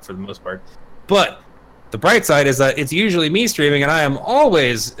related for the most part. But the bright side is that it's usually me streaming, and I am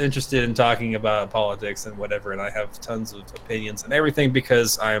always interested in talking about politics and whatever, and I have tons of opinions and everything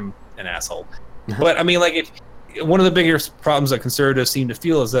because I'm an asshole. But I mean, one of the biggest problems that conservatives seem to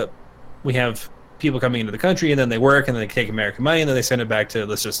feel is that we have people coming into the country and then they work and then they take American money and then they send it back to,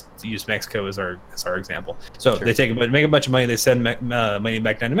 let's just use Mexico as our example. So Sure. They make a bunch of money, they send money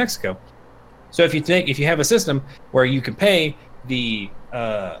back down to Mexico. So if you have a system where you can pay you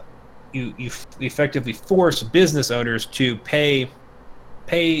effectively force business owners to pay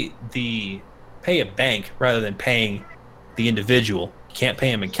a bank rather than paying the individual. You can't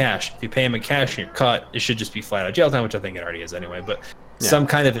pay them in cash. If you pay them in cash and you're caught, it should just be flat out jail time, which I think it already is anyway. But some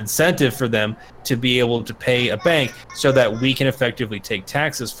kind of incentive for them to be able to pay a bank so that we can effectively take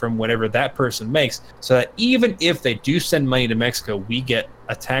taxes from whatever that person makes, so that even if they do send money to Mexico, we get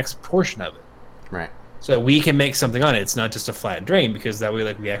a tax portion of it. Right. So we can make something on it. It's not just a flat drain, because that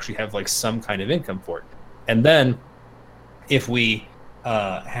way we actually have some kind of income for it. And then if we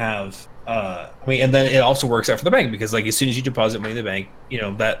and then it also works out for the bank, because as soon as you deposit money in the bank,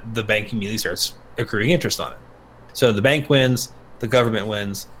 that the bank immediately starts accruing interest on it. So the bank wins, the government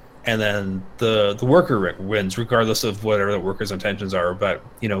wins, and then the worker wins, regardless of whatever the worker's intentions are about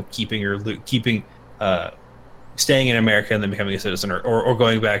staying in America and then becoming a citizen, or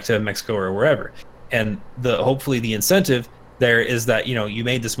going back to Mexico or wherever. And hopefully the incentive there is that you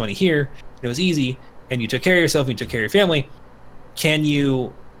made this money here, it was easy, and you took care of yourself, and you took care of your family.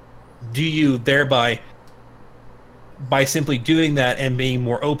 Do you thereby, by simply doing that and being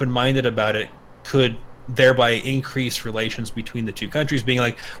more open-minded about it, could thereby increase relations between the two countries, being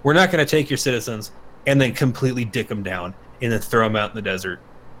like, we're not going to take your citizens and then completely dick them down and then throw them out in the desert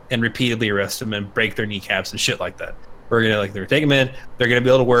and repeatedly arrest them and break their kneecaps and shit like that. We're going to take them in, they're going to be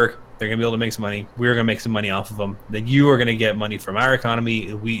able to work, they're going to be able to make some money, we're going to make some money off of them, then you are going to get money from our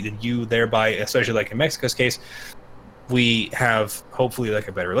economy, you thereby, especially in Mexico's case, we have hopefully a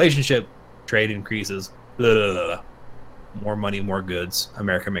better relationship, trade increases, blah, blah, blah, blah. More money, more goods,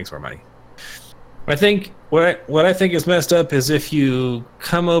 America makes more money. I think what I think is messed up is if you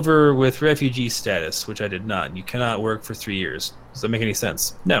come over with refugee status, which I did not, and you cannot work for 3 years. Does that make any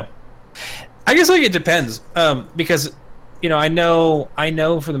sense? No. I guess it depends, because I know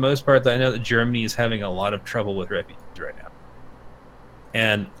for the most part that I know that Germany is having a lot of trouble with refugees right now.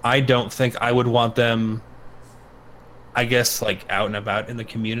 And I don't think I would want them, I guess, like out and about in the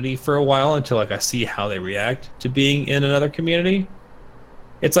community for a while until like I see how they react to being in another community.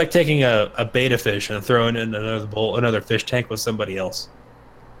 It's like taking a betta fish and throwing it in another fish tank with somebody else.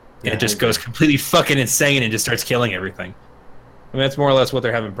 And it just goes completely fucking insane and just starts killing everything. I mean, that's more or less what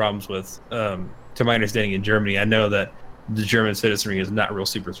they're having problems with. To my understanding, in Germany, I know that the German citizenry is not real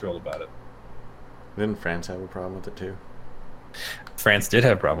super thrilled about it. Didn't France have a problem with it too? France did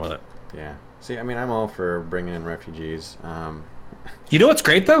have a problem with it. Yeah. See, I mean, I'm all for bringing in refugees. You know what's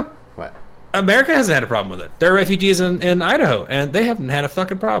great, though? What? America hasn't had a problem with it. There are refugees in Idaho, and they haven't had a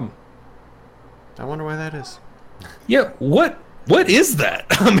fucking problem. I wonder why that is. Yeah, what is that?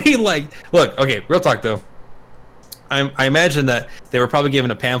 I mean, like, look, okay, real talk, though. I imagine that they were probably given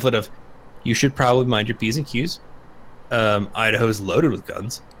a pamphlet of, you should probably mind your P's and Q's. Idaho's loaded with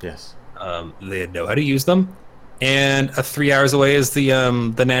guns. Yes. They know how to use them. And 3 hours away is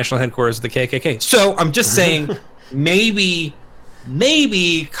the national headquarters of the KKK. So I'm just saying, maybe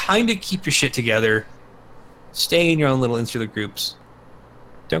kind of keep your shit together. Stay in your own little insular groups.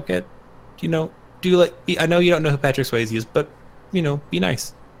 Don't get, do like, I know you don't know who Patrick Swayze is, but, be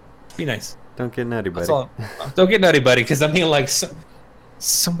nice. Be nice. Don't get nutty, buddy. That's all. Don't get nutty, buddy, because I mean, like,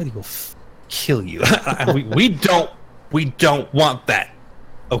 somebody will kill you. we don't want that.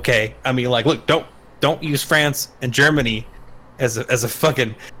 Okay? I mean, like, look, don't use France and Germany as a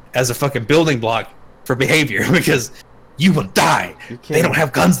fucking building block for behavior, because you will die. They don't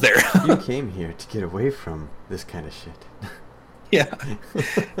have guns there. You came here to get away from this kind of shit. Yeah.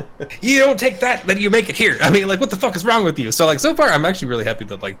 You don't take that, then you make it here. I mean, like, what the fuck is wrong with you? So, like, so far, I'm actually really happy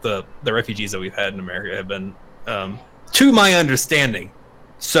that, like, the refugees that we've had in America have been, to my understanding,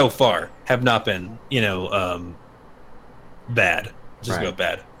 so far, have not been, bad. Just go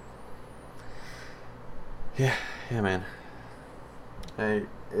bad. Yeah, man.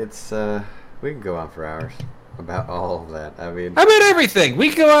 It's we can go on for hours about all of that. I mean, about everything. We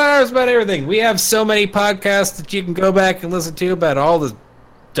can go on hours about everything. We have so many podcasts that you can go back and listen to about all the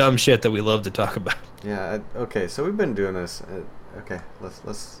dumb shit that we love to talk about. Yeah. Okay. So we've been doing this. Okay.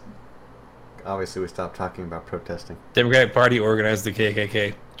 Let's. Obviously, we stopped talking about protesting. Democratic Party organized the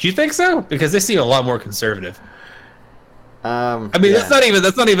KKK. Do you think so? Because they seem a lot more conservative. I mean, that's not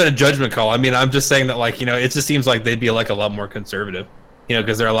even a judgment call. I mean, I'm just saying that, like, it just seems like they'd be like a lot more conservative.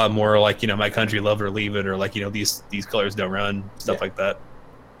 Because they're a lot more like, my country, love it or leave it, or like, these colors don't run, stuff like that.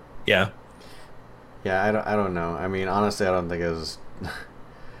 Yeah. Yeah, I don't know. I mean, honestly, I don't think it was.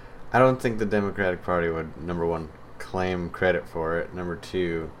 I don't think the Democratic Party would, number one, claim credit for it. Number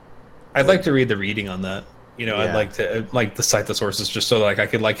two, I'd like to read the reading on that. I'd like to cite the sources just so like I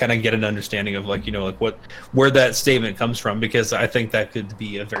could like kind of get an understanding of like like where that statement comes from, because I think that could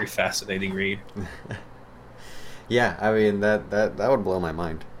be a very fascinating read. Yeah, I mean that would blow my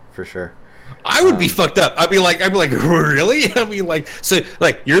mind for sure. I would be fucked up. I'd be like really? I mean, like, so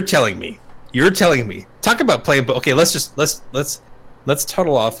like you're telling me talk about playing, but okay, let's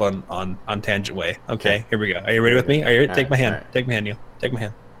total off on tangent way. Okay, here we go. Are you ready with me? Take my hand. Take my hand, Neil. Take my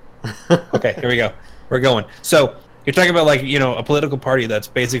hand. Okay, here we go. We're going. So you're talking about like a political party that's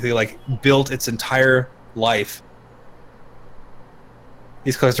basically like built its entire life.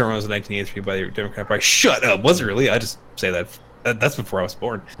 These colors don't run in 1983 by the Democratic Party. Shut up! Was it really? I just say that. That's before I was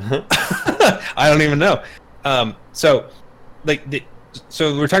born. I don't even know. So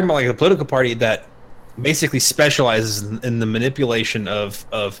we're talking about like a political party that basically specializes in the manipulation of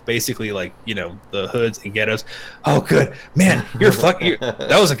basically like the hoods and ghettos. Oh, good man,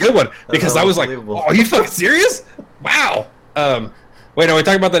 that was a good one, because I was like, oh, are you fucking serious? Wow. Wait, are we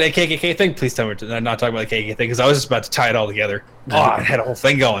talking about the KKK thing? Please tell me we're not talking about the KKK thing, because I was just about to tie it all together. Oh, I had a whole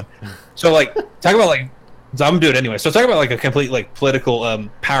thing going. So like, talk about like, so I'm gonna do it anyway. So talk about like a complete like political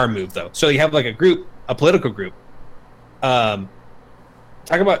power move though. So you have like a political group.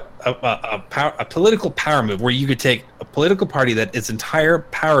 Talk about a political power move where you could take a political party that its entire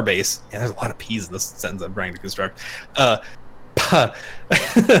power base, and there's a lot of P's in this sentence I'm trying to construct,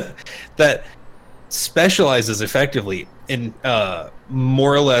 that specializes effectively in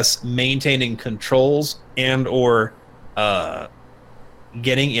more or less maintaining controls and or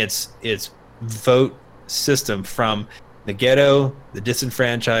getting its vote system from the ghetto, the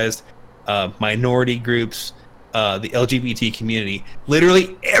disenfranchised, minority groups, the LGBT community,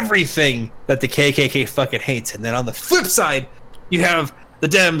 literally everything that the KKK fucking hates. And then on the flip side, you have the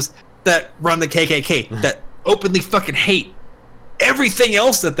Dems that run the KKK that openly fucking hate everything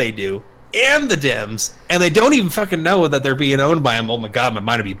else that they do, and the Dems, and they don't even fucking know that they're being owned by them. Oh my god, my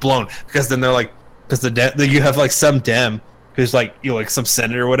mind would be blown, because then they're like, because you have like some Dem who's like like some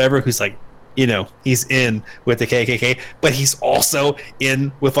senator or whatever who's like he's in with the KKK, but he's also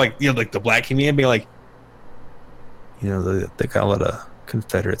in with like like the black community, being like they got a lot of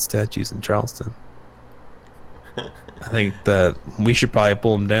Confederate statues in Charleston. I think that we should probably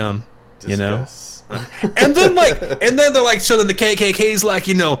pull them down. Discuss. And then they're like, so then the KKK's like,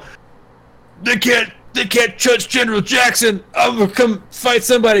 they can't touch General Jackson. I'm gonna come fight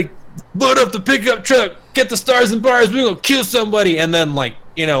somebody, load up the pickup truck, get the stars and bars, we're gonna kill somebody. And then like,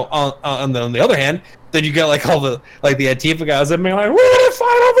 on the other hand, then you got like all the Antifa guys that being like, we're gonna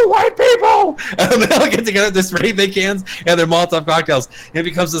fight all the white people, and they all get together, this spray big cans and their Molotov cocktails, and it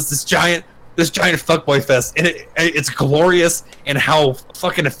becomes this giant fuckboy fest, and it's glorious and how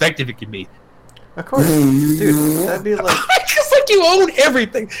fucking effective it can be. Of course, dude, that'd be like just like you own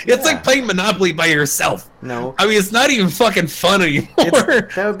everything. It's like playing Monopoly by yourself. No, I mean it's not even fucking fun anymore.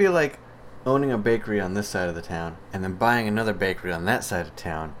 That would be like owning a bakery on this side of the town and then buying another bakery on that side of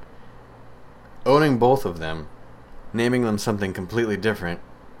town, owning both of them, naming them something completely different,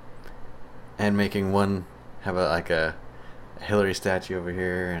 and making one have a Hillary statue over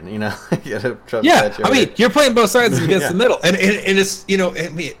here, and get a Trump statue. I mean, you're playing both sides against the middle, and it's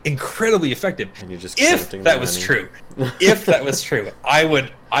incredibly effective. And you're just if that was true, I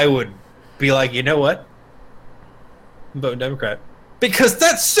would be like, you know what, I'm voting Democrat, because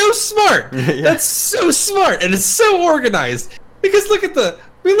that's so smart. That's so smart, and it's so organized. Because look at the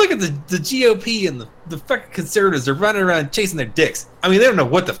GOP and the fucking conservatives are running around chasing their dicks. I mean, they don't know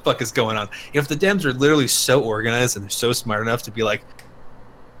what the fuck is going on. If the Dems are literally so organized and they're so smart enough to be like,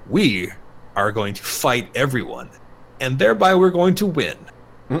 we are going to fight everyone, and thereby we're going to win.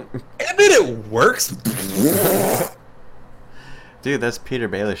 And then it works. Dude, that's Peter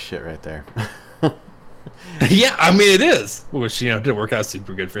Baelish shit right there. Yeah, I mean it is. Which didn't work out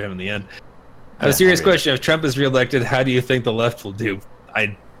super good for him in the end. A serious question: if Trump is reelected, how do you think the left will do?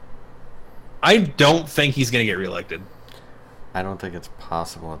 I don't think he's going to get reelected. I don't think it's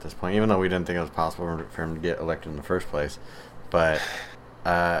possible at this point, even though we didn't think it was possible for him to get elected in the first place. But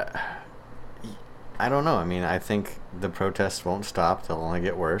I don't know. I mean, I think the protests won't stop; they'll only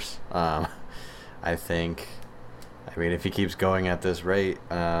get worse. I mean, if he keeps going at this rate,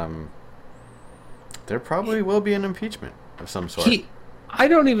 there probably will be an impeachment of some sort. I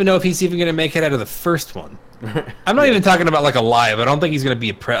don't even know if he's even going to make it out of the first one. I'm not even talking about like alive. I don't think he's going to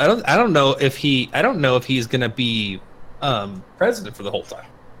be I don't know if he's going to be president for the whole time.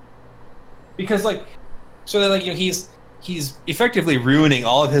 Because he's effectively ruining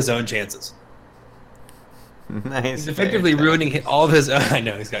all of his own chances. Nice. He's effectively ruining all of his. I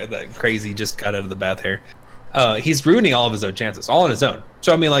know he's got that crazy just got out of the bath hair. He's ruining all of his own chances, all on his own.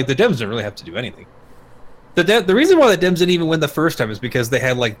 So I mean, like the Dems don't really have to do anything. The reason why the Dems didn't even win the first time is because they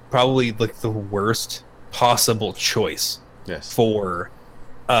had probably the worst possible choice. Yes. For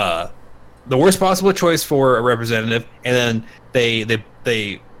the worst possible choice for a representative, and then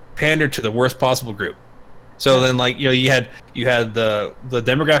they pandered to the worst possible group. So then you had the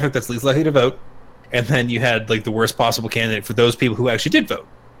demographic that's least likely to vote, and then you had the worst possible candidate for those people who actually did vote.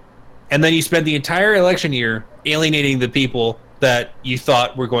 And then you spent the entire election year alienating the people that you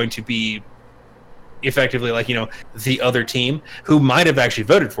thought were going to be effectively the other team who might have actually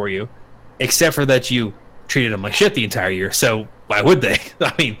voted for you, except for that you treated them like shit the entire year. So why would they?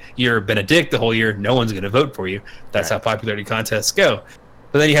 I mean, you've been a dick the whole year. No one's going to vote for you. That's how popularity contests go.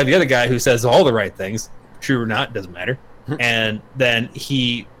 But then you have the other guy who says all the right things, true or not, doesn't matter. And then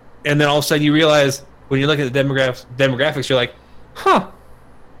all of a sudden you realize when you look at the demographics, you're like, huh,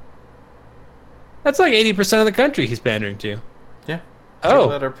 that's like 80% of the country he's pandering to. Yeah. Oh,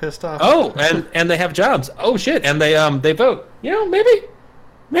 that are pissed off. Oh, and they have jobs. Oh shit, and they vote. Maybe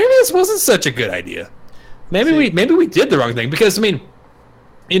this wasn't such a good idea. Maybe we did the wrong thing, because I mean,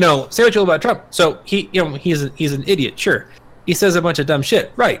 say what you will about Trump. So he's an idiot. Sure, he says a bunch of dumb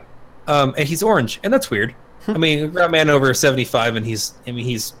shit. Right. And he's orange, and that's weird. I mean, a grown man over 75, and he's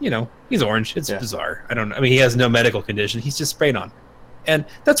orange. It's bizarre. I don't know. I mean, he has no medical condition. He's just sprayed on, and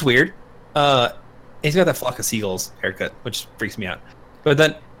that's weird. He's got that flock of seagulls haircut, which freaks me out. But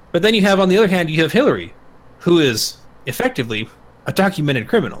then you have, on the other hand, you have Hillary, who is effectively a documented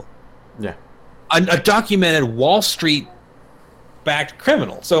criminal. Yeah. A documented Wall Street-backed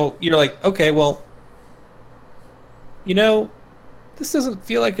criminal. So you're like, okay, well, this doesn't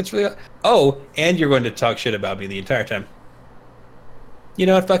feel like it's really... Oh, and you're going to talk shit about me the entire time. You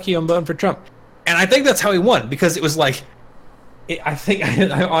know what? Fuck you. I'm voting for Trump. And I think that's how he won, because it was like...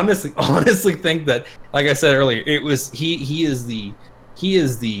 I honestly think that, like I said earlier, it was he is the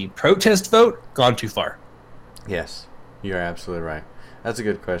protest vote gone too far. Yes, you're absolutely right. That's a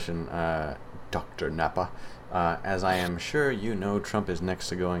good question, Dr. Napa. As I am sure you know, Trump is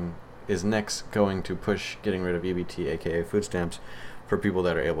next going to push getting rid of EBT, aka food stamps, for people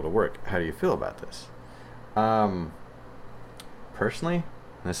that are able to work. How do you feel about this? Personally,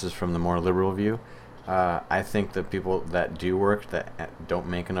 this is from the more liberal view. I think that people that do work that don't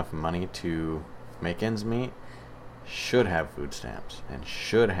make enough money to make ends meet should have food stamps and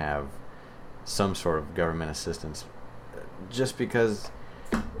should have some sort of government assistance. Just because,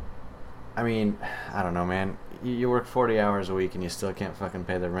 I mean, I don't know, man. You work 40 hours a week and you still can't fucking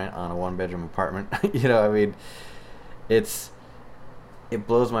pay the rent on a one-bedroom apartment. You know, I mean, it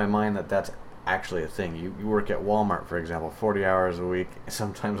blows my mind that that's actually a thing. You work at Walmart, for example, 40 hours a week,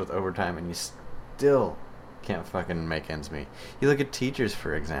 sometimes with overtime, and you still can't fucking make ends meet. You look at teachers,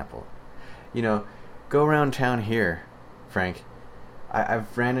 for example. You know, go around town here, Frank.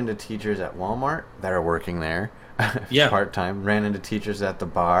 I've ran into teachers at Walmart that are working there part-time. Ran into teachers at the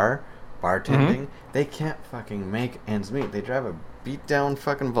bar, bartending. They can't fucking make ends meet. They drive a beat-down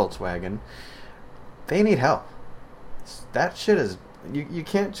fucking Volkswagen. They need help. That shit is... You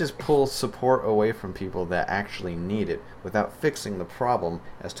can't just pull support away from people that actually need it without fixing the problem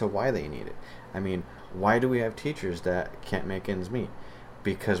as to why they need it. I mean, why do we have teachers that can't make ends meet?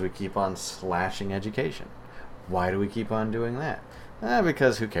 Because we keep on slashing education. Why do we keep on doing that?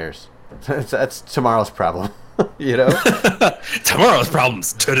 Because who cares? That's tomorrow's problem, you know? Tomorrow's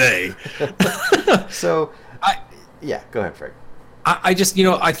problem's today. So, yeah, go ahead, Frank. I just,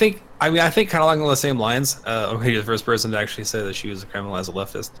 I think kind of along the same lines. I'm going to be the first person to actually say that she was a criminal as a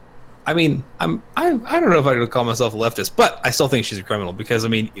leftist. I mean, I don't know if I would call myself a leftist, but I still think she's a criminal because, I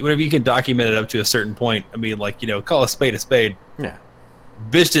mean, whenever you can document it up to a certain point, I mean, like, call a spade a spade. Yeah.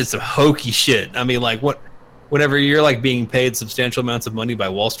 Bitch did some hokey shit. I mean, like, whenever you're, like, being paid substantial amounts of money by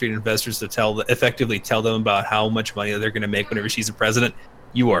Wall Street investors to effectively tell them about how much money they're going to make whenever she's a president,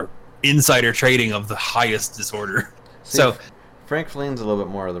 you are insider trading of the highest disorder. See, so... Frank leans a little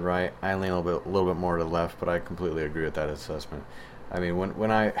bit more to the right. I lean a little bit more to the left, but I completely agree with that assessment. I mean, when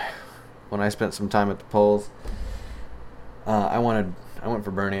I spent some time at the polls, I went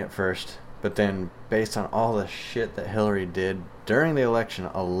for Bernie at first, but then based on all the shit that Hillary did during the election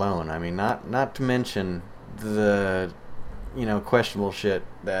alone, I mean, not to mention the questionable shit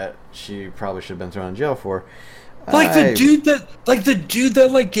that she probably should have been thrown in jail for. The dude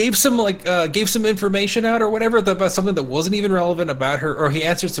that gave some information out or whatever about something that wasn't even relevant about her, or he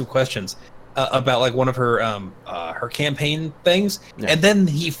answered some questions about like one of her campaign things, and then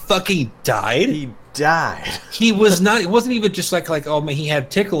he fucking died. He died. He was not. It wasn't even just like oh man, he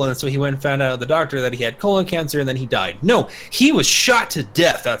had tickle, and so he went and found out at the doctor that he had colon cancer, and then he died. No, he was shot to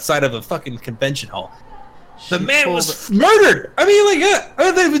death outside of a fucking convention hall. The man was murdered. I mean,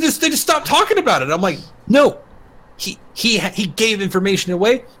 they just stopped talking about it. I'm like, no. He gave information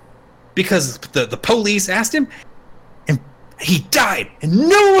away because the police asked him, and he died, and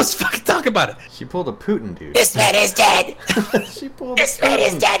no one was fucking talking about it. She pulled a Putin, dude. This man is dead. This man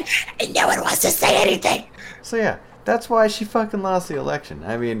is dead, and no one wants to say anything. So yeah, that's why she fucking lost the election.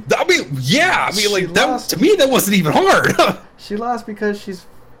 I mean, yeah. To me, that wasn't even hard. She lost because she's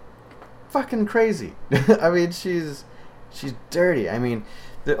fucking crazy. I mean, she's dirty. I mean,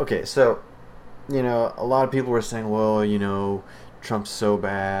 okay, so. A lot of people were saying, well, Trump's so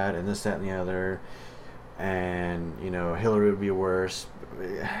bad and this, that, and the other, and, Hillary would be worse.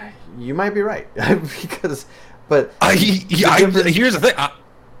 You might be right. Here's the thing.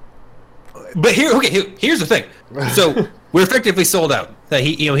 Here's the thing. So we're effectively sold out. That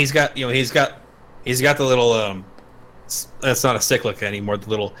he's got the little, that's not a cyclic anymore, the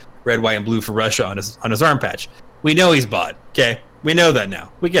little red, white, and blue for Russia on his arm patch. We know he's bought, okay? We know that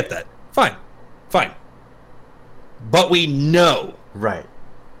now. We get that. Fine. But we know. Right.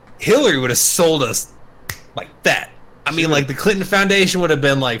 Hillary would have sold us like that. I mean, like the Clinton Foundation would have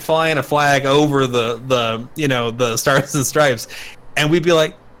been like flying a flag over the Stars and Stripes. And we'd be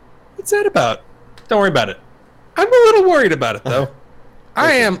like, what's that about? Don't worry about it. I'm a little worried about it, though.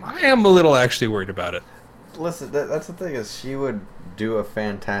 I am a little actually worried about it. Listen, that's the thing is she would do a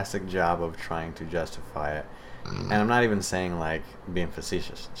fantastic job of trying to justify it. And I'm not even saying like being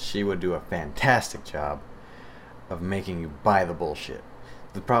facetious. She would do a fantastic job of making you buy the bullshit.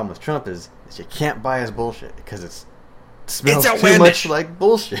 The problem with Trump is you can't buy his bullshit because it smells too much like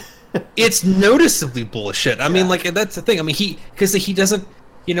bullshit. It's noticeably bullshit. I mean, like that's the thing. I mean, he doesn't,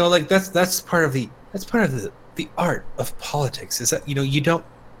 like that's part of the art of politics is that you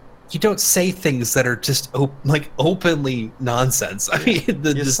don't say things that are just openly nonsense. I mean, you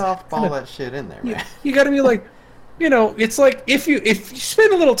softball that shit in there, man. You got to be like, it's like if you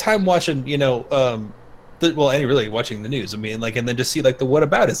spend a little time watching, Any really watching the news. I mean, like, and then just see like the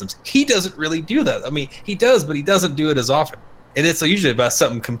whataboutisms. He doesn't really do that. I mean, he does, but he doesn't do it as often. And it's usually about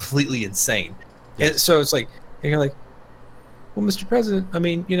something completely insane. Yes. And so it's like, and you're like, well, Mr. President, I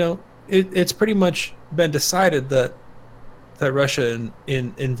mean, it's pretty much been decided that Russia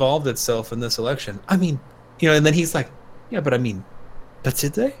involved itself in this election. I mean, and then he's like, yeah, but I mean, but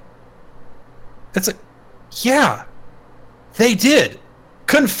did they? It's like, yeah, they did.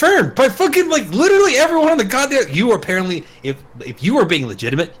 Confirmed by fucking like literally everyone on the goddamn. You are apparently, if you are being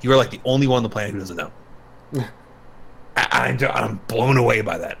legitimate, you are like the only one on the planet who doesn't know. I'm blown away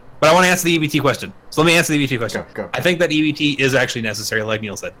by that. But I want to answer the EBT question. So let me answer the EBT question. Go. I think that EBT is actually necessary, like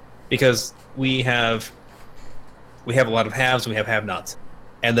Neil said, because we have a lot of haves and we have have-nots,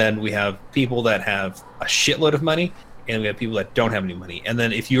 and then we have people that have a shitload of money, and we have people that don't have any money. And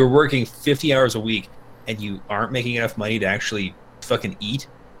then if you're working 50 hours a week and you aren't making enough money to actually fucking eat,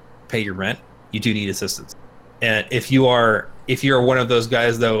 pay your rent, you do need assistance. And if you're one of those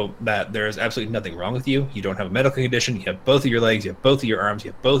guys though that there's absolutely nothing wrong with you, you don't have a medical condition, you have both of your legs, you have both of your arms,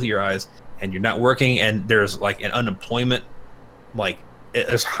 you have both of your eyes, and you're not working, and there's like an unemployment, like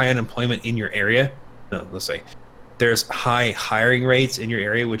there's high unemployment in your area. No, let's say there's high hiring rates in your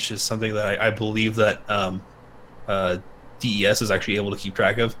area, which is something that I believe that DES is actually able to keep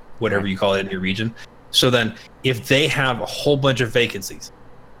track of, whatever you call it in your region. So then if they have a whole bunch of vacancies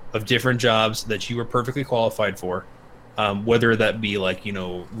of different jobs that you are perfectly qualified for, whether that be like,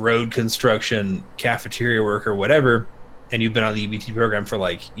 road construction, cafeteria worker, whatever, and you've been on the EBT program for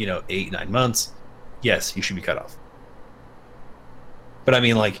like, 8-9 months, yes, you should be cut off. But I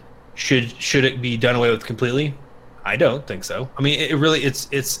mean, like, should it be done away with completely? I don't think so. I mean,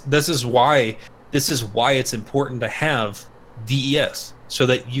 this is why it's important to have DES, so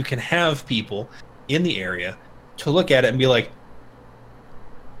that you can have people in the area to look at it and be like,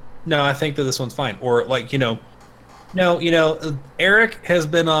 no, I think that this one's fine. Or like, no, Eric has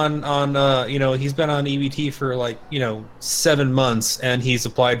been on he's been on EBT for like, 7 months, and he's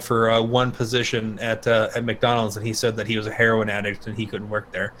applied for one position at McDonald's, and he said that he was a heroin addict and he couldn't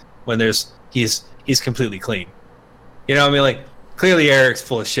work there, when he's completely clean. I mean, like, clearly Eric's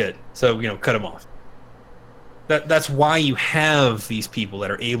full of shit, so cut him off. That's why you have these people that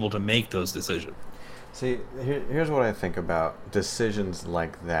are able to make those decisions. See, here's what I think about decisions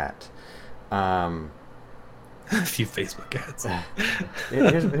like that. A few Facebook ads.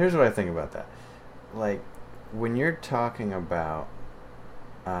 here's what I think about that. Like, when you're talking about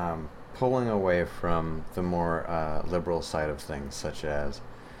pulling away from the more liberal side of things, such as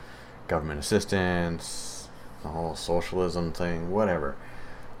government assistance, the whole socialism thing, whatever,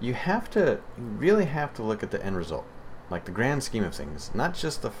 you really have to look at the end result, like the grand scheme of things, not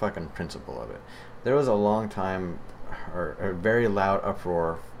just the fucking principle of it. There was a long time, or a very loud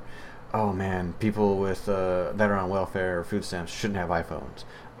uproar, oh man, people with that are on welfare or food stamps shouldn't have iPhones,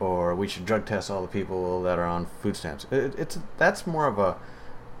 or we should drug test all the people that are on food stamps. That's more of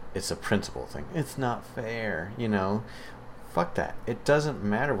it's a principle thing. It's not fair, Fuck that. It doesn't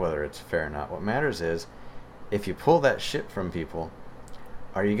matter whether it's fair or not. What matters is, if you pull that shit from people,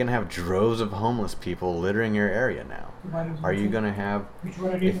 are you going to have droves of homeless people littering your area now? Are you going to have,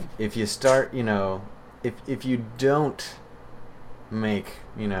 if you start, if you don't make,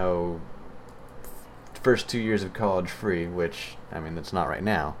 first 2 years of college free, which, I mean, that's not right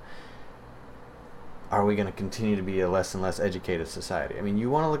now, are we going to continue to be a less and less educated society? I mean, you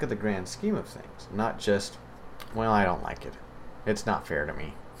want to look at the grand scheme of things, not just, well, I don't like it. It's not fair to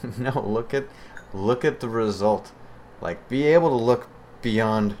me. No, look at the result. Like, be able to look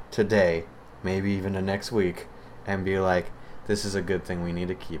beyond today, maybe even the next week, and be like, this is a good thing, we need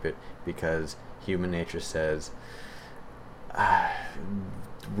to keep it, because human nature says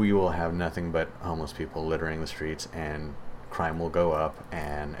we will have nothing but homeless people littering the streets, and crime will go up,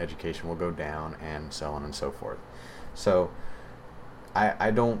 and education will go down, and so on and so forth. So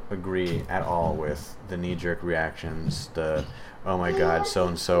I don't agree at all with the knee-jerk reactions, the oh my god,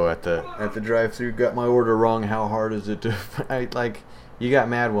 so-and-so at the drive-thru got my order wrong, how hard is it to you got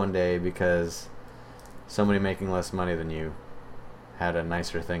mad one day because somebody making less money than you had a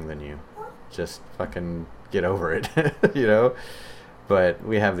nicer thing than you. Just fucking get over it, But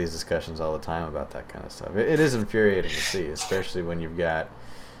we have these discussions all the time about that kind of stuff. It is infuriating to see, especially when you've got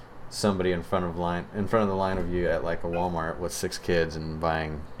somebody in front of the line of you at like a Walmart with 6 kids and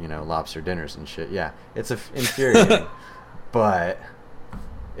buying, lobster dinners and shit. Yeah, it's infuriating, but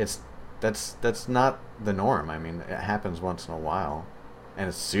that's not the norm. I mean, it happens once in a while, and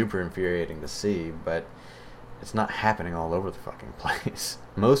it's super infuriating to see, but it's not happening all over the fucking place.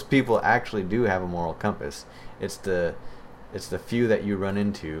 Most people actually do have a moral compass. It's the few that you run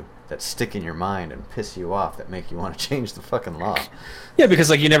into that stick in your mind and piss you off that make you want to change the fucking law. Yeah, because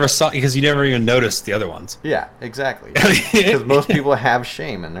like you never even noticed the other ones. Yeah, exactly. Because most people have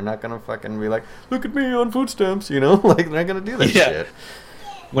shame and they're not gonna fucking be like, look at me on food stamps, you know? Like they're not gonna do that shit.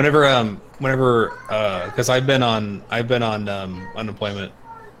 Whenever, because I've been on unemployment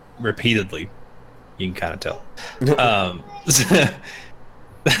repeatedly. You can kind of tell.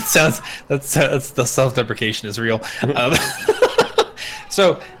 That's the self-deprecation is real.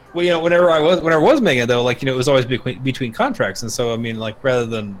 So, well, you know, whenever I was making it though, like, you know, it was always between contracts, and so I mean, like, rather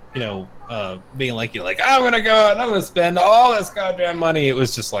than, you know, being like, you're like, I'm gonna go out and I'm gonna spend all this goddamn money, it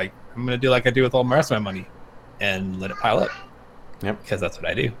was just like, I'm gonna do like I do with all the rest of my money, and let it pile up. Yep. Because that's what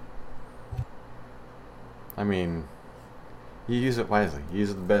I do. I mean, you use it wisely. You use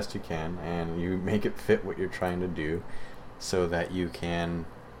it the best you can, and you make it fit what you're trying to do, so that you can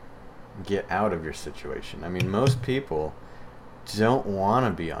get out of your situation. I mean, most people don't want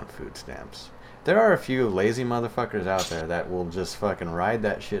to be on food stamps. There are a few lazy motherfuckers out there that will just fucking ride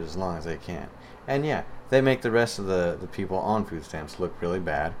that shit as long as they can. And yeah, they make the rest of the people on food stamps look really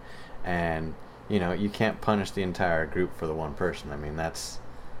bad. And, you know, you can't punish the entire group for the one person. I mean, that's...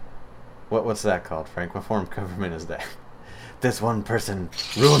 What's that called, Frank? What form of government is that? This one person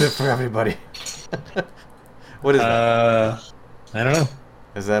ruined it for everybody. What is that? I don't know.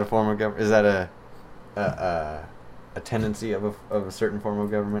 Is that a form of government? Is that a tendency of a certain form of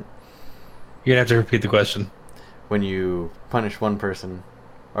government? You're gonna have to repeat the question. When you punish one person,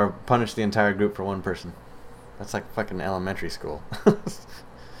 or punish the entire group for one person, that's like fucking elementary school.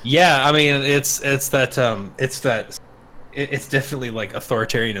 Yeah, I mean, it's definitely like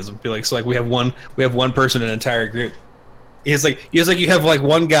authoritarianism. Be like, so like we have one person in an entire group. It's like you have like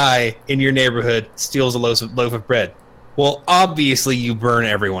one guy in your neighborhood steals a loaf of bread. Well, obviously you burn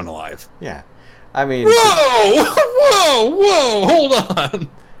everyone alive. Yeah, I mean, whoa, hold on.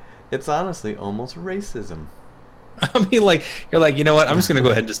 It's honestly almost racism. I mean, like, you're like, you know what? I'm just gonna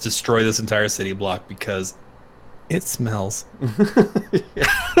go ahead and just destroy this entire city block because it smells.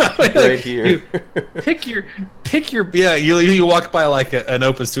 Like, right here. Pick your yeah. You walk by like an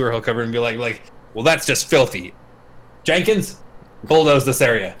open sewer hole cover and be like, well, that's just filthy. Jenkins, bulldoze this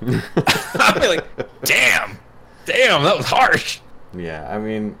area. I'll be like, damn, that was harsh. Yeah, I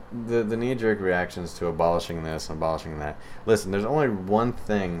mean, the knee-jerk reactions to abolishing this and abolishing that. Listen, there's only one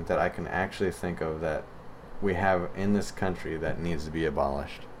thing that I can actually think of that we have in this country that needs to be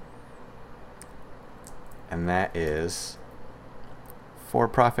abolished. And that is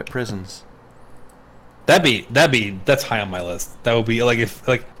for-profit prisons. That's high on my list. That would be like if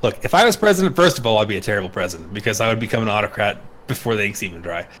I was president, first of all, I'd be a terrible president because I would become an autocrat before the ink's even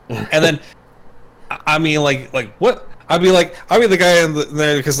dry. And then, I mean, like what? I'd be the guy in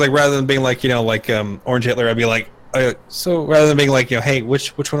there because like rather than being like, you know, like Orange Hitler, I'd be like, so rather than being like, you know, hey,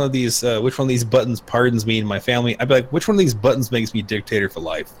 which one of these buttons pardons me and my family? I'd be like, which one of these buttons makes me dictator for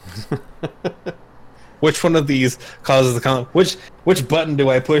life? Which one of these causes which button do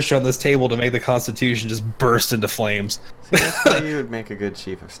I push on this table to make the Constitution just burst into flames? See, that's how you would make a good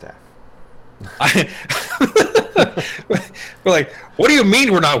chief of staff. We're like, what do you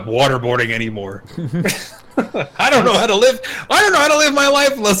mean we're not waterboarding anymore? I don't know how to live my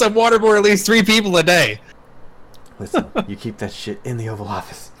life unless I waterboard at least 3 people a day. Listen, you keep that shit in the Oval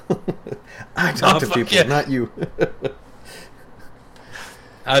Office. I talk to people, not you.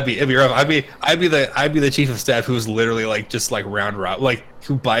 It'd be rough. I'd be the chief of staff who's literally like just like round robin, like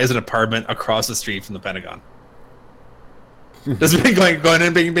who buys an apartment across the street from the Pentagon. Just going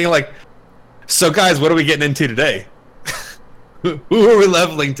in being like, so guys, what are we getting into today? Who are we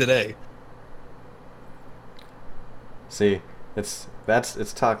leveling today? See, it's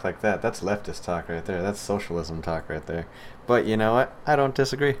talk like that. That's leftist talk right there. That's socialism talk right there. But you know what? I don't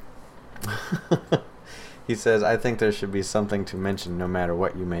disagree. He says, I think there should be something to mention no matter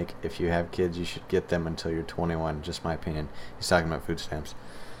what you make. If you have kids, you should get them until you're 21. Just my opinion. He's talking about food stamps.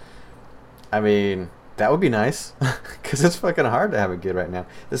 I mean, that would be nice. Because it's fucking hard to have a kid right now.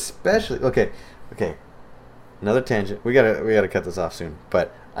 Especially, okay. Another tangent. We gotta cut this off soon.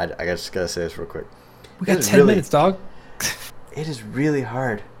 But I just gotta say this real quick. We got 10 minutes, dog. It is really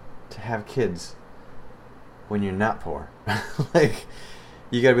hard to have kids when you're not poor. Like...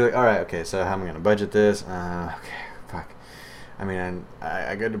 You gotta be like, all right, okay, so how am I gonna budget this? Okay, fuck. I mean,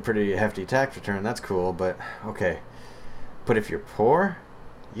 I got a pretty hefty tax return. That's cool, but okay. But if you're poor,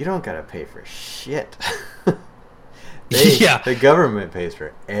 you don't gotta pay for shit. The government pays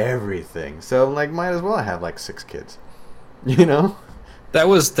for everything. So like, might as well have like 6 kids. You know?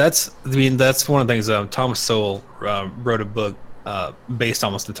 That's one of the things. Thomas Sowell wrote a book based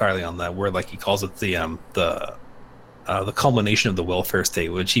almost entirely on that, where like he calls it the the culmination of the welfare state,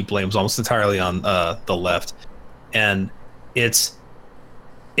 which he blames almost entirely on the left, and it's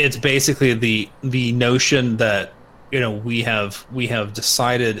basically the notion that we have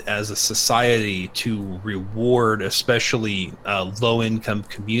decided as a society to reward especially low-income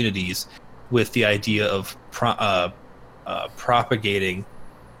communities with the idea of propagating.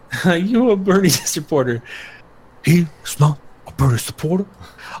 You a Bernie supporter? He is not a Bernie supporter.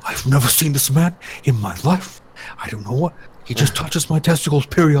 I've never seen this man in my life. I don't know what. He just touches my testicles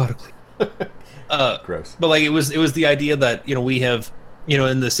periodically. Gross. But like it was the idea that we have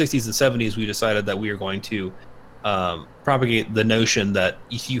in the 60s and 70s we decided that we are going to propagate the notion that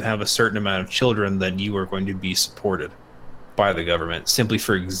if you have a certain amount of children, then you are going to be supported by the government simply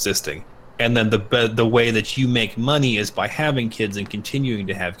for existing. And then the way that you make money is by having kids and continuing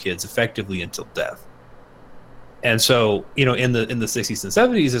to have kids effectively until death. And so, in the 60s and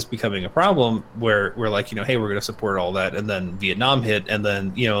 70s, it's becoming a problem where we're like, hey, we're going to support all that. And then Vietnam hit. And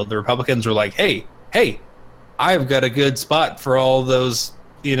then, the Republicans were like, hey, I've got a good spot for all those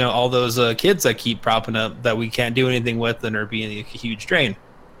kids that keep propping up that we can't do anything with and are being a huge drain.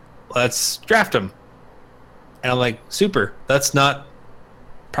 Let's draft them. And I'm like, super. That's not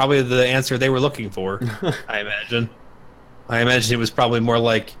probably the answer they were looking for, I imagine. I imagine it was probably more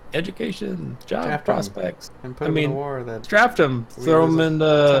like education, job Draft prospects. And put them in a war that Draft them, throw them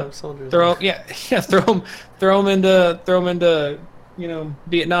into, throw them into,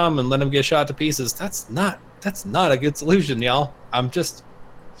 Vietnam and let them get shot to pieces. That's not a good solution, y'all. I'm just.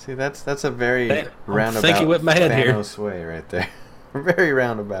 See, that's a very roundabout thinking with my head here. Thanos way right there. Very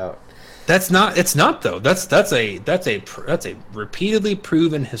roundabout. It's not though. That's a repeatedly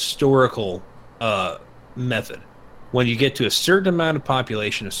proven historical method. When you get to a certain amount of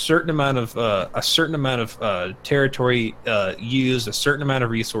population, a certain amount of territory used, a certain amount of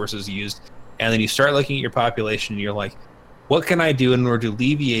resources used, and then you start looking at your population, and you're like, what can I do in order to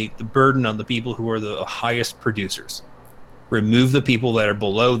alleviate the burden on the people who are the highest producers? Remove the people that are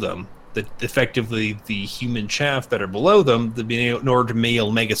below them, effectively the human chaff that are below them, in order to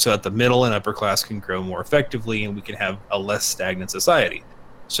make it so that the middle and upper class can grow more effectively and we can have a less stagnant society.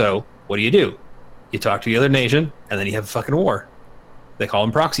 So what do? You talk to the other nation, and then you have a fucking war. They call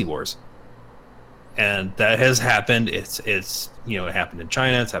them proxy wars. And that has happened. It happened in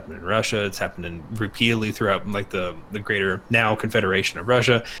China, it's happened in Russia, it's happened repeatedly throughout like the greater now Confederation of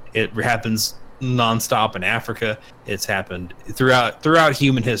Russia. It happens nonstop in Africa. It's happened throughout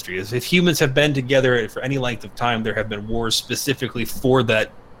human history. If humans have been together for any length of time, there have been wars specifically for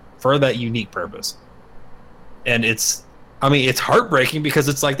that unique purpose. And it's heartbreaking because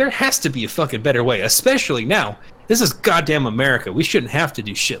it's like there has to be a fucking better way, especially now. This is goddamn America. We shouldn't have to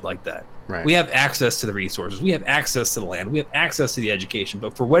do shit like that. Right. We have access to the resources. We have access to the land. We have access to the education.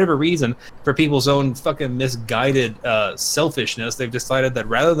 But for whatever reason, for people's own fucking misguided selfishness, they've decided that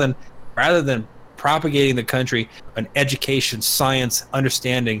rather than propagating the country an education, science,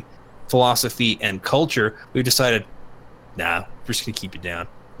 understanding, philosophy, and culture, we've decided, nah, we're just going to keep it down.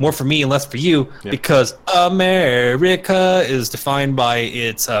 More for me and less for you, because America is defined by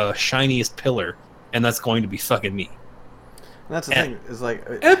its shiniest pillar, and that's going to be fucking me. And that's the thing, is like...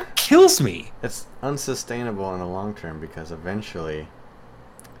 It kills me. It's unsustainable in the long term, because eventually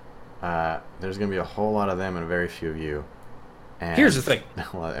there's going to be a whole lot of them and very few of you. And, here's the thing.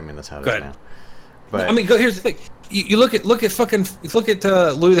 Well, I mean, that's how it is now. But here's the thing. You look at Louis the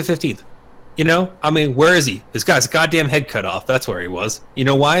 15th. Where is he? This guy's goddamn head cut off. That's where he was. You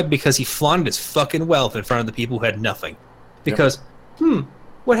know why? Because he flaunted his fucking wealth in front of the people who had nothing. Because,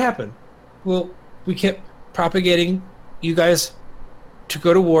 what happened? Well, we kept propagating you guys to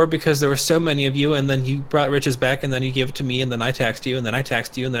go to war because there were so many of you, and then you brought riches back, and then you gave it to me, and then I taxed you, and then I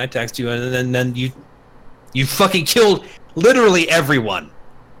taxed you, and then I taxed you, and then you fucking killed literally everyone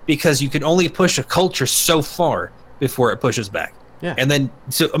because you can only push a culture so far before it pushes back. Yeah. And then,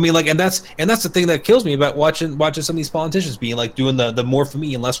 and that's the thing that kills me about watching some of these politicians being like doing the more for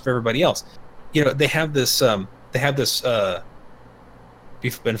me and less for everybody else. They have this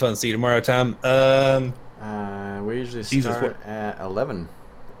Beef been fun to see you tomorrow, Tom. We usually start at 11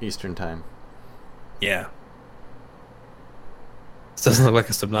 Eastern time. Yeah. This doesn't look like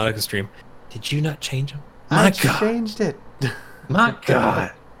a Subnautica stream. Did you not change them? I changed it. My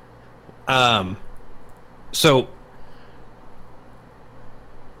God. So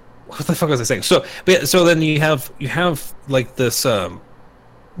what the fuck was I saying? So then you have like this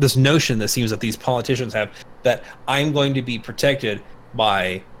this notion that seems that these politicians have that I'm going to be protected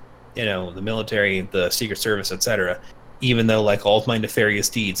by, the military, the Secret Service, etc. Even though like all of my nefarious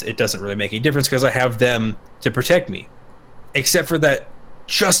deeds, it doesn't really make any difference because I have them to protect me. Except for that,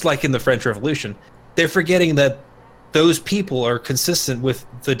 just like in the French Revolution, they're forgetting that those people are consistent with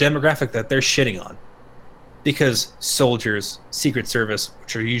the demographic that they're shitting on. Because soldiers, Secret Service,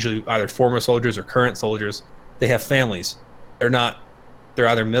 which are usually either former soldiers or current soldiers, they have families. They're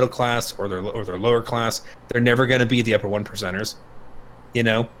either middle class or they're lower class. They're never going to be the upper 1%ers. You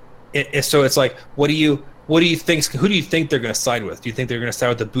know? So it's like, who do you think they're going to side with? Do you think they're going to side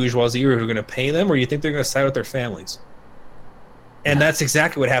with the bourgeoisie who are going to pay them, or do you think they're going to side with their families? And that's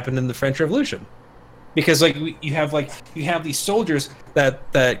exactly what happened in the French Revolution. Because like you have these soldiers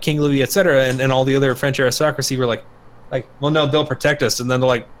that King Louis, etc., and all the other French aristocracy were like, well, no, they'll protect us, and then they're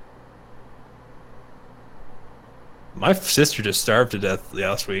like, my sister just starved to death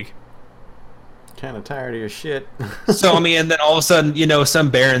last week. Kind of tired of your shit. So I mean, and then all of a sudden, you know,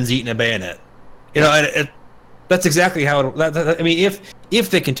 some baron's eating a bayonet. You know, and that's exactly how. I mean, if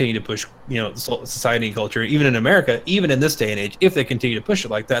they continue to push, you know, society and culture, even in America, even in this day and age, if they continue to push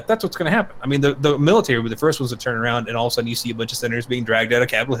it like that, that's what's going to happen. I mean, the military were the first ones to turn around, and all of a sudden you see a bunch of senators being dragged out of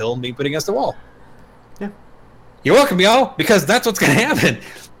Capitol Hill and being put against the wall. Yeah. You're welcome, y'all, because that's what's going to happen.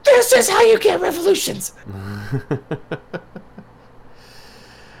 This is how you get revolutions.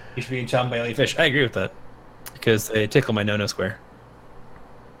 You should be in John Bailey Fish. I agree with that, because they tickle my no-no square.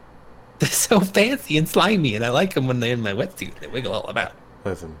 They're so fancy and slimy, and I like them when they're in my wetsuit. They wiggle all about.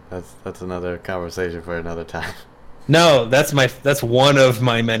 Listen, that's another conversation for another time. No, that's one of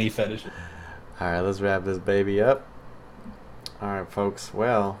my many fetishes. All right, let's wrap this baby up. All right, folks.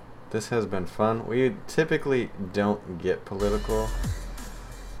 Well, this has been fun. We typically don't get political,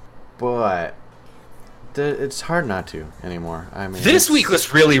 but it's hard not to anymore. I mean, this week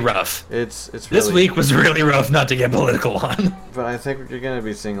was really rough. It's This really, week was really rough not to get political on. But I think you're going to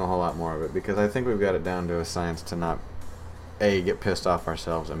be seeing a whole lot more of it, because I think we've got it down to a science to not, A, get pissed off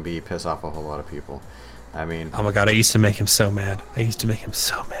ourselves, and B, piss off a whole lot of people. I mean... Oh my god, I used to make him so mad. Nah,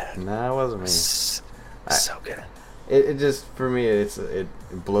 it wasn't me. So good. It just, for me, it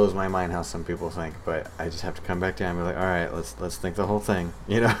blows my mind how some people think, but I just have to come back down and be like, all right, let's think the whole thing,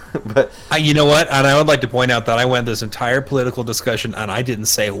 you know? But You know what? And I would like to point out that I went this entire political discussion, and I didn't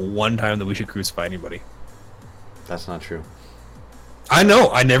say one time that we should crucify anybody. that's not true. I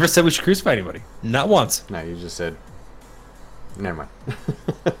know. I never said we should crucify anybody. Not once. No, you just said... Never mind.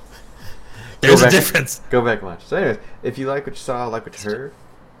 There's a difference. Go back and watch. So anyways, if you like what you saw, like what you heard,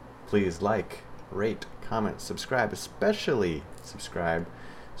 please like, rate, comment, subscribe, especially subscribe,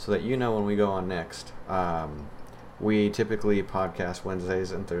 so that you know when we go on next. We typically podcast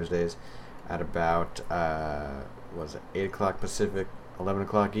Wednesdays and Thursdays at about 8 o'clock Pacific, 11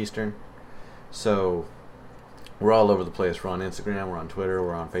 o'clock Eastern. So we're all over the place. We're on Instagram, we're on Twitter,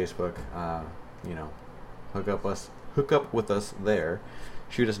 we're on Facebook. You know, hook up with us there.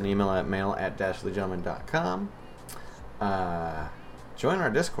 Shoot us an email at mail@dashofthegentleman.com. Join our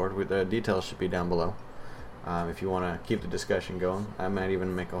Discord. The details should be down below. If you want to keep the discussion going, I might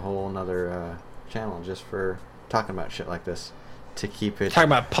even make a whole another channel just for talking about shit like this, to keep it Talking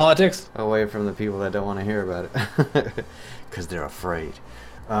about politics? away from the people that don't want to hear about it, because they're afraid.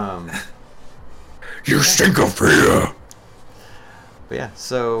 You stink of fear. But yeah,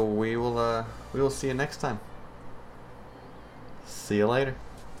 so we will see you next time. See you later.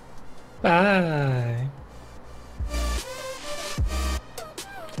 Bye.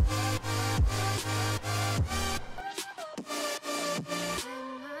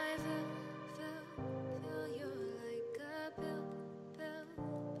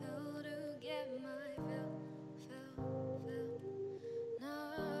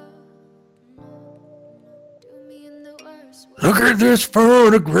 Look at this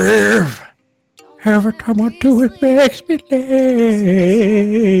photograph. Every time I do it makes me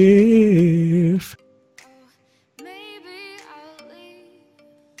laugh.